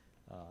 Yeah.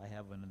 I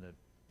have it in the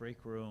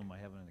break room, I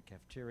have it in the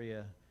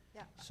cafeteria.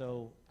 Yeah.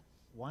 So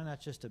why not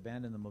just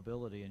abandon the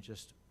mobility and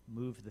just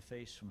move the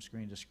face from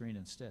screen to screen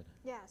instead?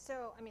 Yeah,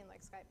 so I mean,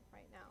 like Skype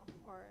right now,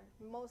 or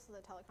most of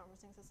the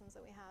teleconferencing systems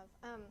that we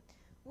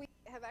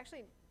have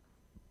actually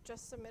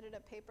just submitted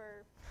a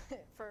paper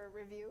for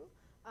review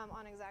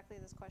on exactly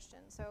this question.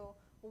 So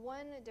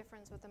one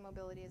difference with the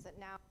mobility is that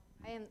now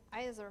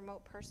I as a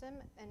remote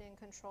person am in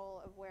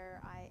control of where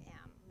I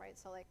am, right?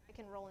 So like I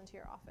can roll into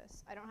your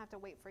office. I don't have to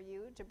wait for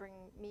you to bring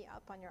me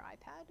up on your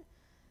iPad.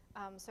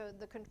 So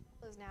the control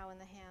is now in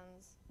the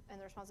hands, and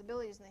the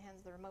responsibility is in the hands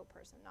of the remote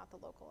person, not the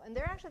local. And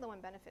they're actually the one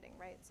benefiting,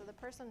 right? So the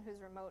person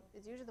who's remote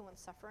is usually the one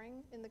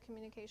suffering in the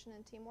communication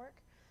and teamwork.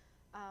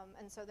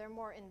 And so they're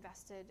more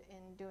invested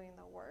in doing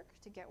the work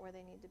to get where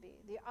they need to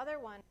be. The other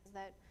one is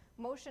that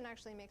motion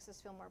actually makes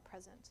us feel more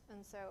present.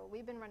 And so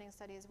we've been running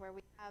studies where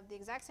we have the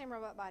exact same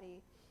robot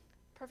body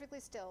perfectly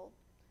still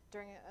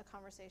during a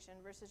conversation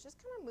versus just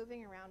kind of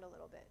moving around a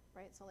little bit,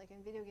 right? So like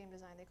in video game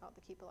design, they call it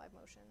the keep alive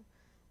motion.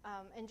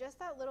 And just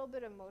that little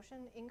bit of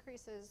motion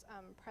increases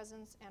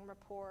presence and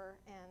rapport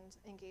and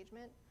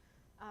engagement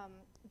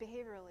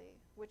behaviorally,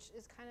 which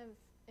is kind of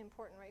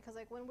important, right? Because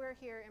like when we're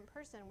here in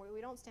person,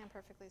 we don't stand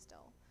perfectly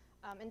still.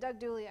 And Doug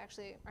Dooley,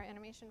 actually, our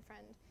animation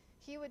friend,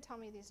 he would tell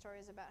me these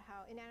stories about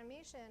how in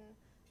animation,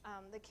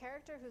 the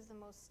character who's the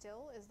most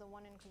still is the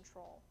one in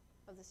control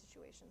of the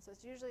situation. So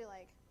it's usually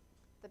like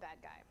the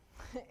bad guy.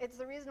 It's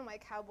the reason why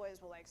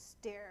cowboys will like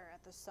stare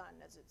at the sun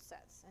as it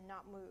sets and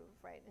not move,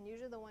 right? And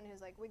usually the one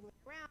who's like wiggling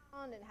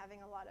around and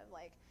having a lot of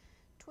like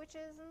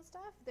twitches and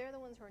stuff, they're the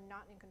ones who are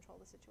not in control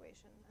of the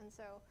situation. And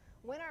so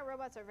when our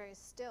robots are very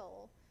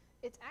still,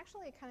 it's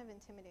actually kind of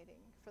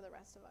intimidating for the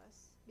rest of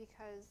us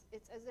because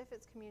it's as if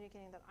it's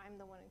communicating that I'm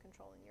the one in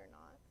control and you're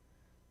not.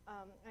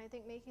 And I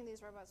think making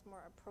these robots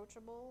more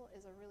approachable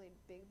is a really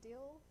big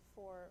deal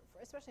for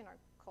especially in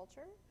our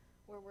culture,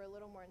 where we're a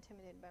little more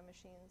intimidated by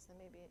machines than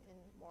maybe in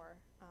more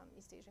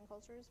East Asian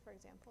cultures, for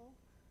example.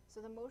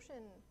 So the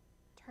motion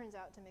turns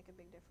out to make a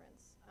big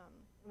difference.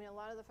 I mean, a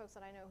lot of the folks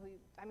that I know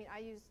I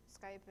use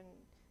Skype and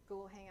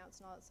Google Hangouts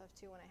and all that stuff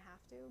too when I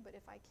have to, but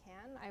if I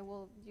can, I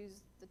will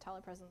use the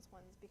telepresence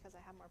ones because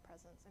I have more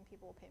presence and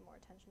people will pay more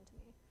attention to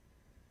me.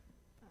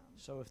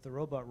 So if the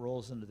robot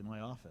rolls into my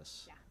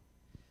office, Yeah.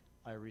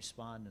 I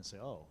respond and say,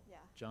 oh,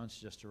 Yeah. John's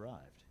just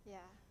arrived.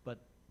 Yeah. But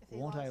If he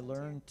won't logs I into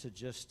learn to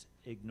just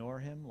ignore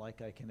him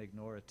like I can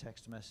ignore a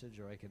text message,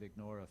 or I can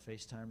ignore a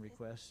FaceTime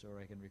request, or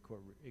I can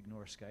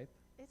ignore Skype?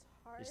 It's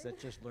hard. Is that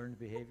just learned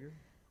behavior?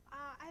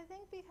 I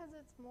think because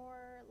it's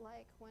more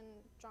like when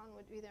John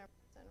would be there in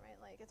person, right?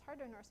 Like it's hard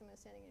to ignore someone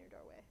standing in your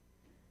doorway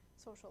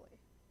socially.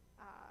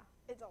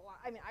 It's a lot.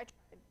 I mean, I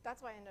tried.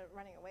 That's why I ended up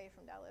running away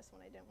from Dallas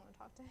when I didn't want to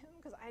talk to him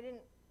because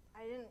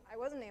I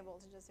wasn't able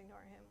to just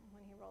ignore him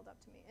when he rolled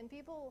up to me. And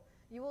people,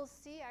 you will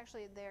see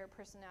actually their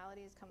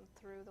personalities come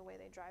through the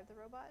way they drive the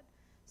robot.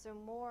 So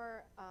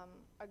more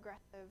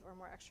aggressive or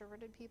more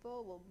extroverted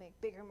people will make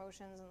bigger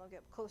motions and they'll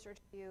get closer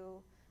to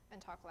you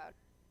and talk loud.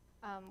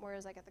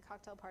 Whereas like at the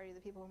cocktail party,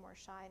 the people who are more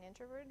shy and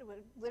introverted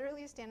would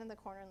literally stand in the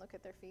corner and look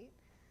at their feet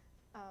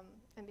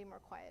and be more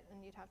quiet.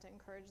 And you'd have to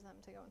encourage them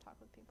to go and talk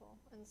with people.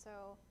 And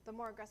so the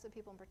more aggressive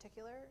people in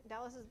particular,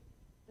 Dallas is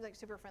like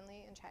super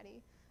friendly and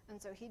chatty.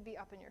 And so he'd be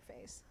up in your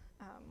face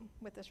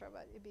with this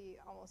robot. It'd be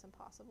almost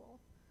impossible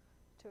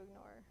to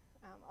ignore.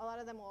 A lot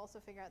of them will also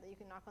figure out that you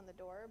can knock on the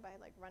door by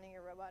like running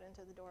your robot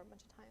into the door a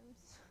bunch of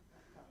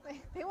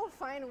times. They will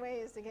find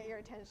ways to get your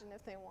attention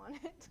if they want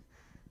it,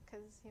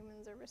 because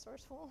humans are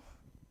resourceful.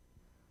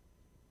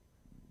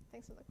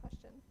 Thanks for the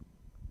question.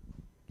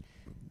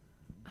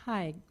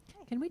 Hi.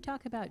 Can we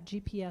talk about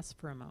GPS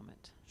for a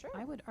moment? Sure.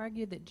 I would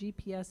argue that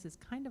GPS is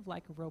kind of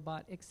like a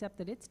robot, except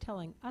that it's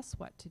telling us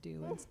what to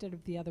do instead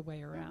of the other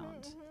way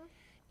around.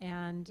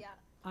 And Yeah.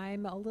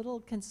 I'm a little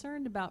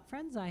concerned about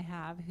friends I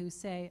have who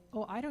say,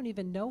 oh, I don't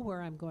even know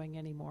where I'm going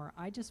anymore.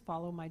 I just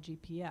follow my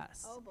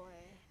GPS. Oh boy.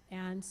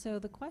 And so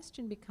the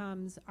question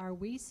becomes, are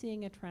we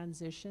seeing a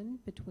transition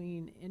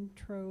between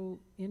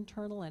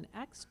internal and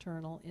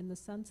external in the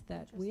sense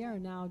that we are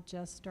now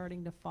just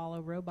starting to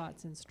follow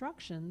robots'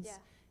 instructions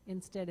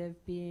instead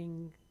of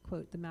being,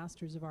 quote, the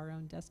masters of our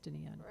own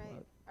destiny, unquote?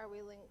 Right. Are we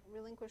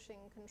relinquishing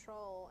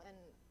control and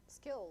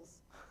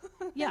skills?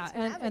 Yeah, to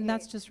and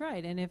that's navigate? just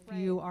right. And if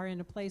you are in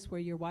a place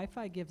where your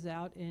Wi-Fi gives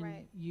out and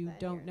Right, you then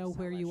don't you're know in so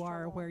where you much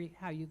are, or trouble.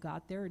 how you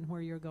got there, and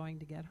where you're going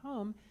to get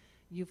home,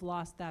 you've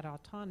lost that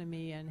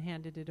autonomy and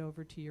handed it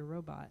over to your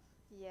robot.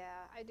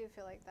 Yeah, I do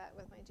feel like that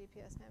with my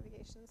GPS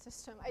navigation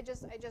system. I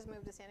just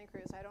moved to Santa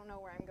Cruz, so I don't know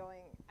where I'm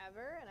going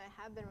ever, and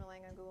I have been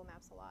relying on Google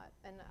Maps a lot.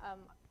 And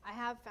I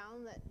have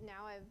found that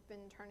now I've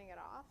been turning it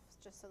off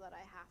just so that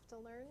I have to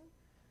learn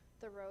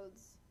the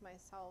roads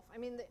myself. I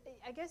mean,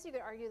 I guess you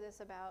could argue this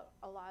about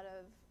a lot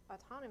of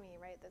autonomy,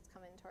 right, that's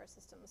come into our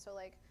system. So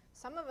like,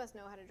 some of us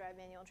know how to drive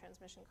manual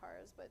transmission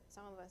cars, but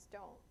some of us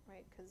don't,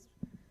 right? Because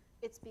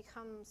it's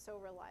become so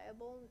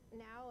reliable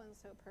now and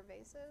so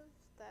pervasive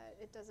that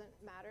it doesn't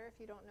matter if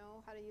you don't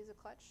know how to use a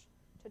clutch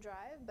to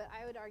drive. But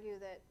I would argue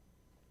that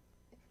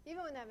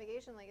even with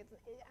navigation, like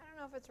I don't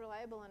know if it's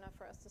reliable enough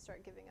for us to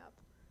start giving up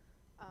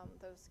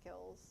those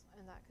skills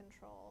and that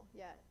control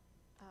yet.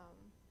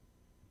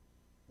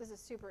 This is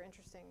super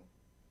interesting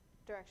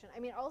direction. I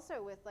mean,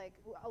 also with like,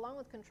 along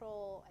with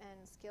control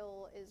and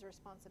skill is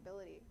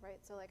responsibility, right?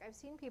 So like I've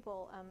seen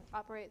people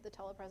operate the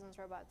telepresence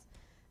robots,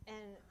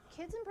 and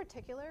kids in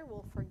particular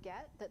will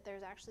forget that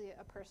there's actually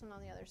a person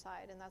on the other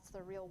side, and that's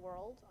the real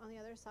world on the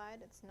other side.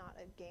 It's not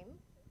a game.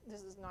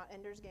 This is not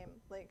Ender's Game.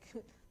 Like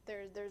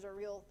there's a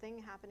real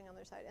thing happening on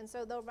their side. And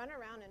so they'll run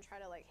around and try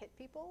to like hit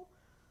people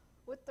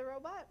with the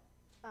robot,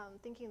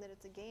 thinking that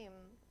it's a game.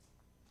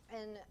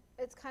 And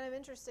it's kind of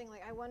interesting,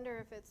 like I wonder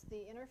if it's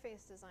the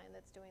interface design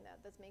that's doing that,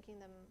 that's making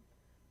them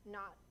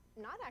not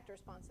act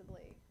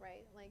responsibly,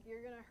 right? Like you're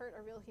gonna hurt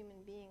a real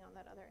human being on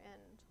that other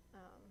end.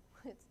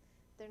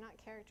 They're not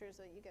characters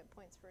that you get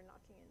points for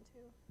knocking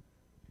into.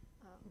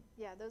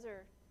 Yeah, those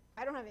are,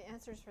 I don't have any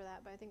answers for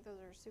that, but I think those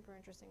are super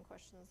interesting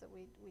questions that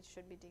we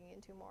should be digging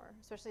into more,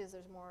 especially as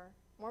there's more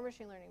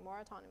machine learning,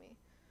 more autonomy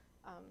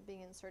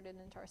being inserted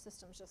into our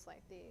systems, just like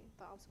the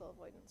obstacle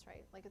avoidance,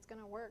 right? Like it's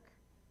gonna work,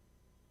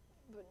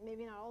 but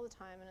maybe not all the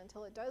time, and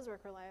until it does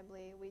work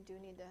reliably, we do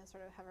need to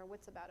sort of have our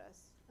wits about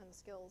us and the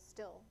skills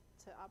still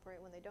to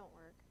operate when they don't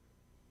work.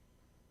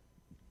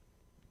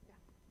 Yeah.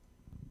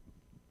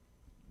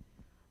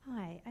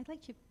 Hi, I'd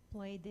like to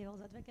play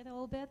devil's advocate a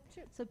little bit.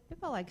 Sure. So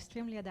people are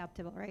extremely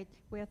adaptable, right?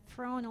 We have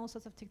thrown all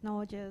sorts of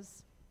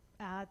technologies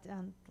at,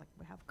 and like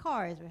we have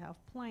cars, we have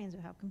planes,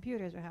 we have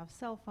computers, we have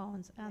cell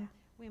phones, and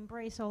we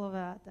embrace all of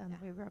that, and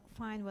we work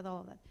fine with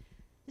all of that.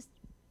 Just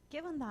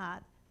given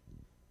that,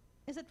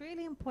 is it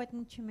really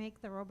important to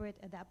make the robot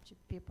adapt to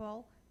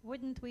people?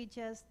 Wouldn't we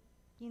just,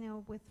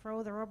 we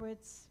throw the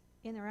robots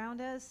in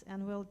around us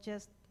and we'll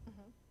just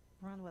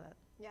run with it?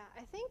 Yeah,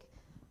 I think,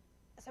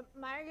 so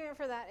my argument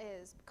for that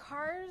is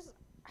cars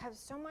have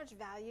so much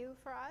value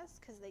for us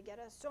because they get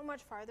us so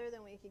much farther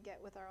than we could get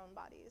with our own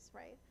bodies,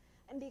 right?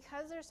 And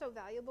because they're so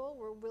valuable,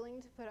 we're willing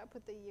to put up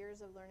with the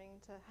years of learning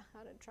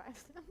how to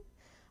drive them.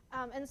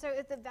 And so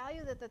if the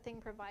value that the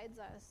thing provides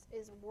us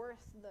is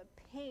worth the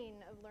pain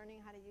of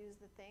learning how to use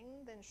the thing,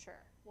 then sure,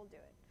 we'll do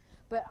it.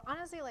 But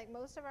honestly, like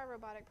most of our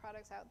robotic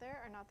products out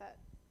there are not that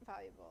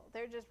valuable.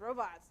 They're just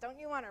robots. Don't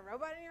you want a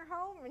robot in your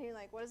home? And you're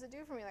like, what does it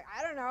do for me? Like,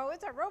 I don't know,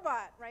 it's a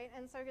robot, right?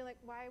 And so you're like,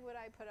 why would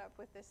I put up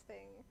with this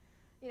thing?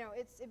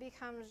 It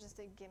becomes just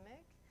a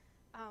gimmick.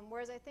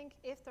 Whereas I think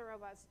if the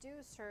robots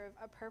do serve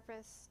a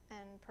purpose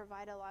and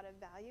provide a lot of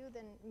value,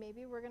 then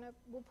maybe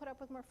we'll put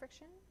up with more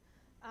friction.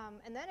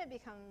 And then it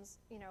becomes,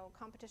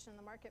 competition in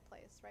the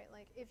marketplace, right?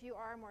 Like if you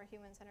are more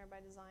human-centered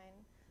by design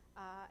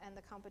and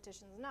the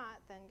competition's not,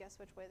 then guess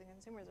which way the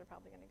consumers are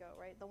probably going to go,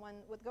 right?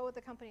 Go with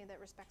the company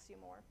that respects you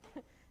more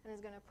and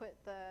is going to put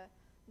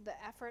the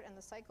effort and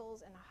the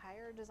cycles and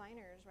hire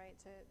designers, right,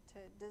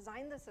 to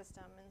design the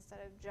system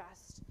instead of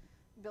just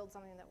build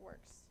something that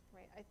works,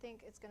 right? I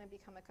think it's going to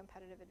become a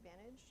competitive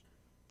advantage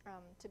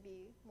to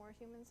be more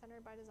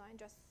human-centered by design,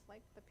 just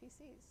like the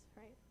PCs,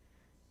 right?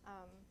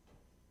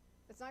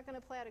 It's not going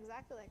to play out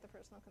exactly like the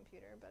personal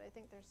computer, but I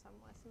think there's some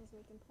lessons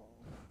we can pull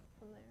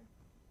from there.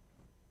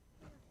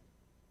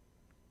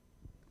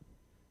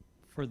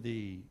 For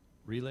the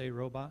relay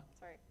robot,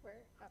 Sorry,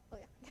 oh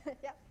yeah,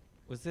 yeah.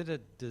 was it a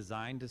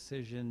design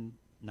decision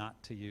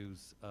not to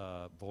use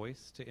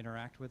voice to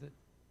interact with it,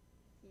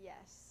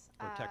 Yes.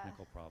 or a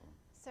technical problem?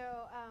 So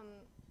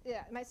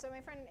yeah, my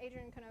friend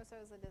Adrian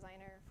Canoso is the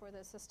designer for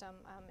the system,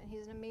 and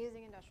he's an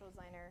amazing industrial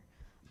designer.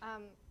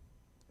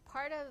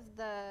 Part of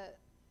the,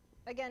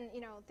 again,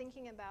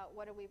 thinking about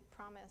what do we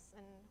promise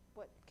and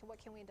what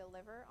can we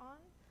deliver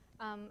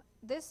on.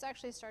 This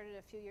actually started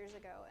a few years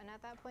ago, and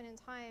at that point in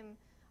time,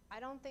 I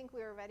don't think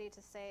we were ready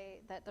to say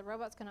that the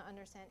robot's going to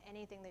understand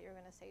anything that you're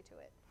going to say to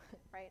it,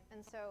 right?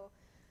 And so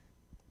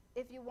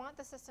if you want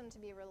the system to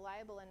be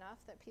reliable enough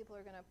that people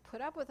are going to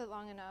put up with it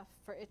long enough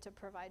for it to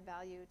provide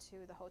value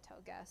to the hotel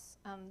guests,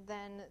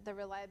 then the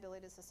reliability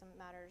of the system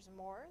matters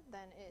more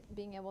than it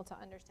being able to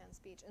understand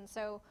speech. And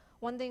so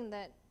one thing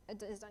that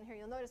is done here,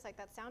 you'll notice like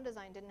that sound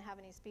design didn't have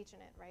any speech in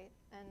it, right?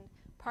 And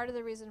part of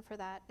the reason for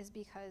that is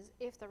because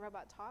if the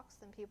robot talks,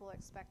 then people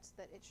expect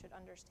that it should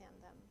understand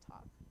them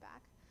talk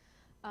back.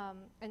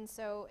 And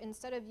so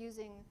instead of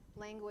using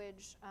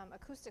language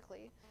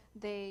acoustically,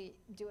 they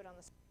do it on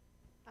the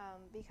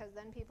because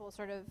then people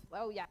sort of,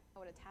 oh yeah, I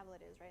know what a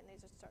tablet is, right? And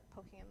they just start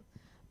poking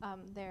them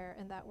there,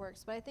 and that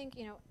works. But I think,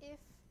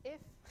 if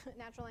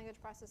natural language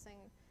processing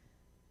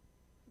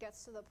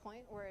gets to the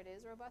point where it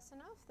is robust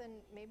enough, then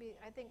maybe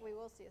I think we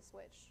will see a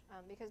switch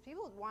because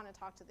people want to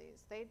talk to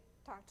these. They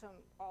talk to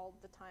him all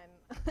the time,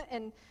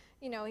 and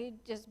he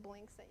just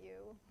blinks at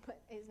you,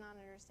 but he's not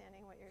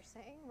understanding what you're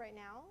saying right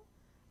now.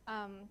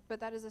 But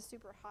that is a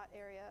super hot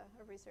area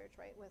of research,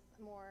 right? With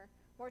more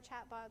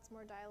chatbots,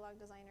 more dialogue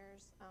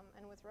designers,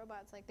 and with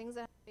robots, like things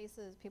that have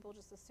faces, people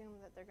just assume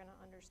that they're going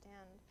to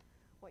understand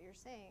what you're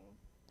saying.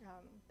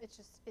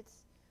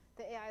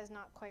 The AI is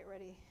not quite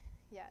ready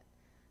yet.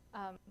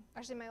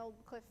 Actually, my old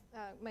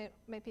my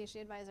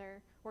PhD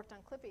advisor worked on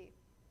Clippy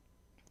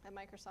at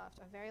Microsoft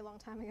a very long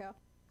time ago.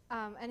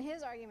 And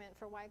his argument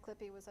for why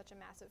Clippy was such a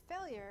massive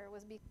failure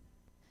was because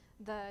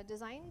the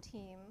design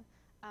team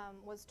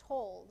was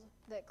told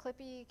that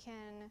Clippy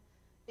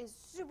is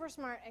super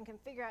smart and can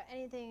figure out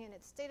anything, and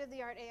it's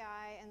state-of-the-art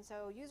AI, and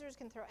so users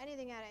can throw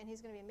anything at it and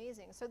he's going to be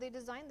amazing. So they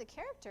designed the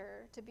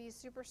character to be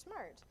super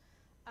smart.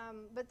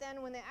 But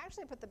then when they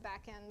actually put the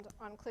back end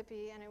on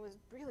Clippy and it was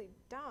really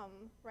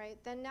dumb, right,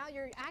 then now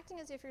you're acting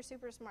as if you're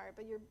super smart,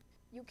 but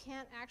you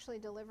can't actually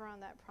deliver on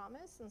that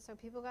promise, and so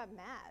people got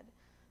mad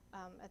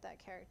at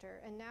that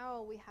character. And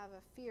now we have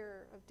a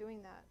fear of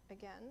doing that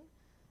again,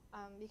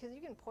 because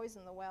you can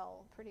poison the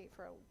well for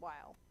a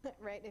while,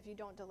 right, if you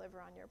don't deliver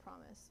on your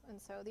promise.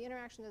 And so the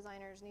interaction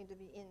designers need to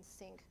be in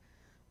sync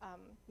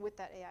with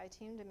that AI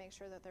team to make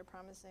sure that they're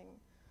promising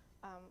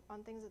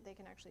on things that they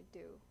can actually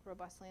do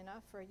robustly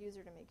enough for a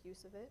user to make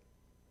use of it.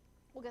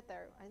 We'll get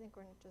there. I think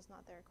we're just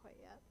not there quite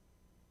yet.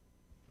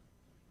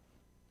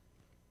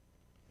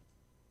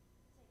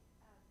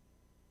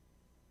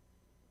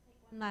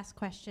 One last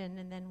question,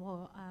 and then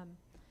we'll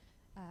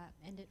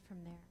end it from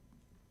there.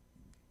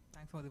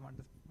 Thanks for the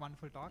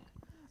wonderful talk.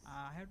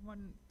 I had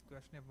one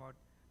question about,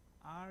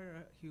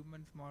 are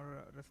humans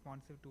more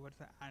responsive towards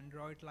the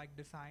Android-like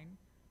design,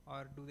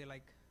 or do they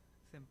like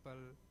simple,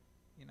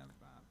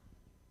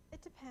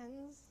 It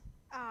depends,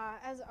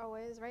 as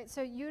always, right?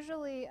 So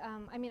usually,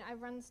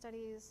 I've run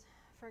studies,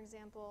 for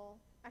example,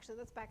 actually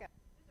let's back up.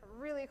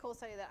 A really cool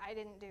study that I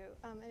didn't do,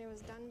 and it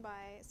was done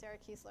by Sarah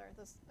Kiesler,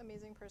 this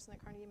amazing person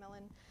at Carnegie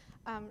Mellon.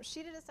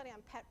 She did a study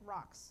on pet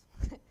rocks.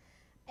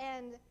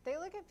 And they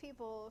look at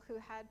people who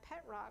had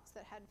pet rocks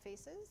that had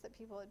faces, that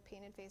people had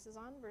painted faces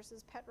on,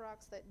 versus pet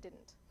rocks that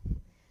didn't.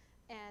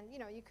 And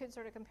you could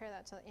sort of compare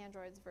that to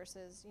androids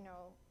versus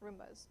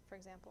Roombas, for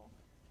example.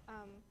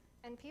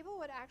 And people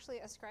would actually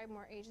ascribe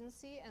more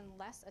agency and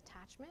less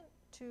attachment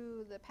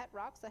to the pet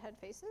rocks that had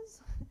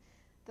faces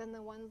than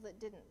the ones that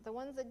didn't. The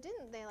ones that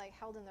didn't, they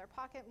held in their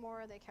pocket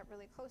more, they kept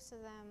really close to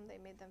them, they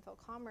made them feel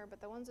calmer,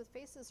 but the ones with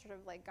faces sort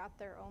of got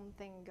their own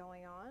thing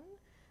going on,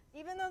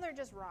 even though they're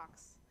just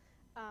rocks.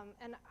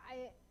 And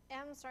I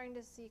am starting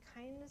to see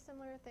kind of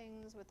similar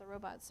things with the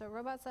robots. So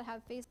robots that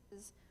have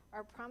faces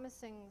are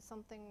promising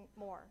something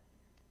more,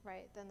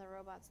 right, than the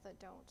robots that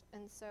don't.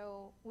 And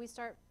so we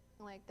start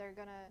like they're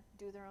going to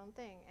do their own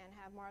thing and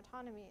have more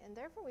autonomy, and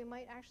therefore we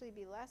might actually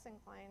be less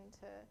inclined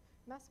to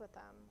mess with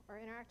them or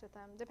interact with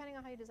them, depending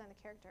on how you design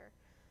the character.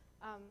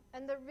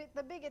 And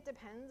the big it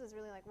depends is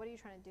really what are you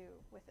trying to do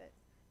with it,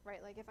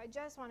 right? Like if I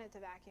just want it to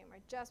vacuum or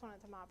just want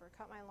it to mop or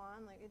cut my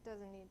lawn,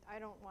 I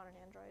don't want an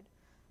Android.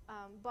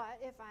 But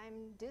if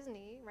I'm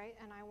Disney, right,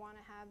 and I want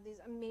to have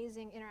these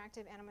amazing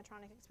interactive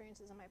animatronic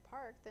experiences in my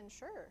park, then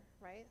sure,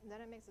 right?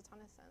 Then it makes a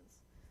ton of sense.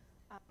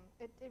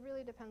 It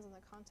really depends on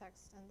the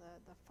context and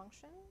the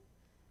function,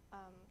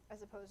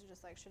 as opposed to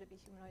just should it be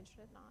humanoid,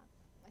 should it not,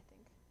 I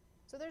think.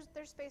 So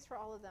there's space for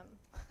all of them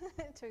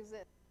to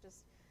exist,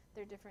 just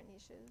they're different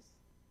niches.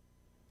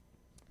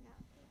 Yeah.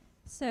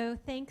 So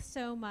thanks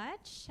so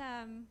much,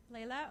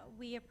 Layla.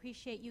 We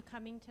appreciate you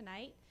coming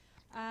tonight.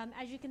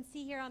 As you can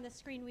see here on the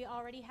screen, we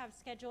already have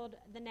scheduled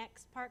the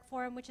next PARC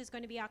Forum, which is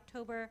going to be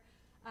October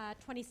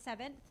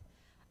 27th.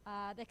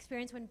 The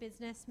Experience When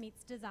Business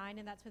Meets Design,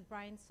 and that's with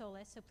Brian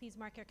Solis. So please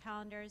mark your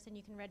calendars, and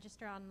you can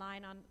register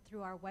online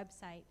through our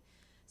website.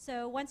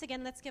 So once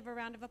again, let's give a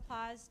round of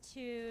applause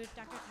to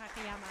Dr.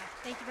 Takayama.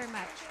 Thank you very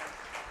much.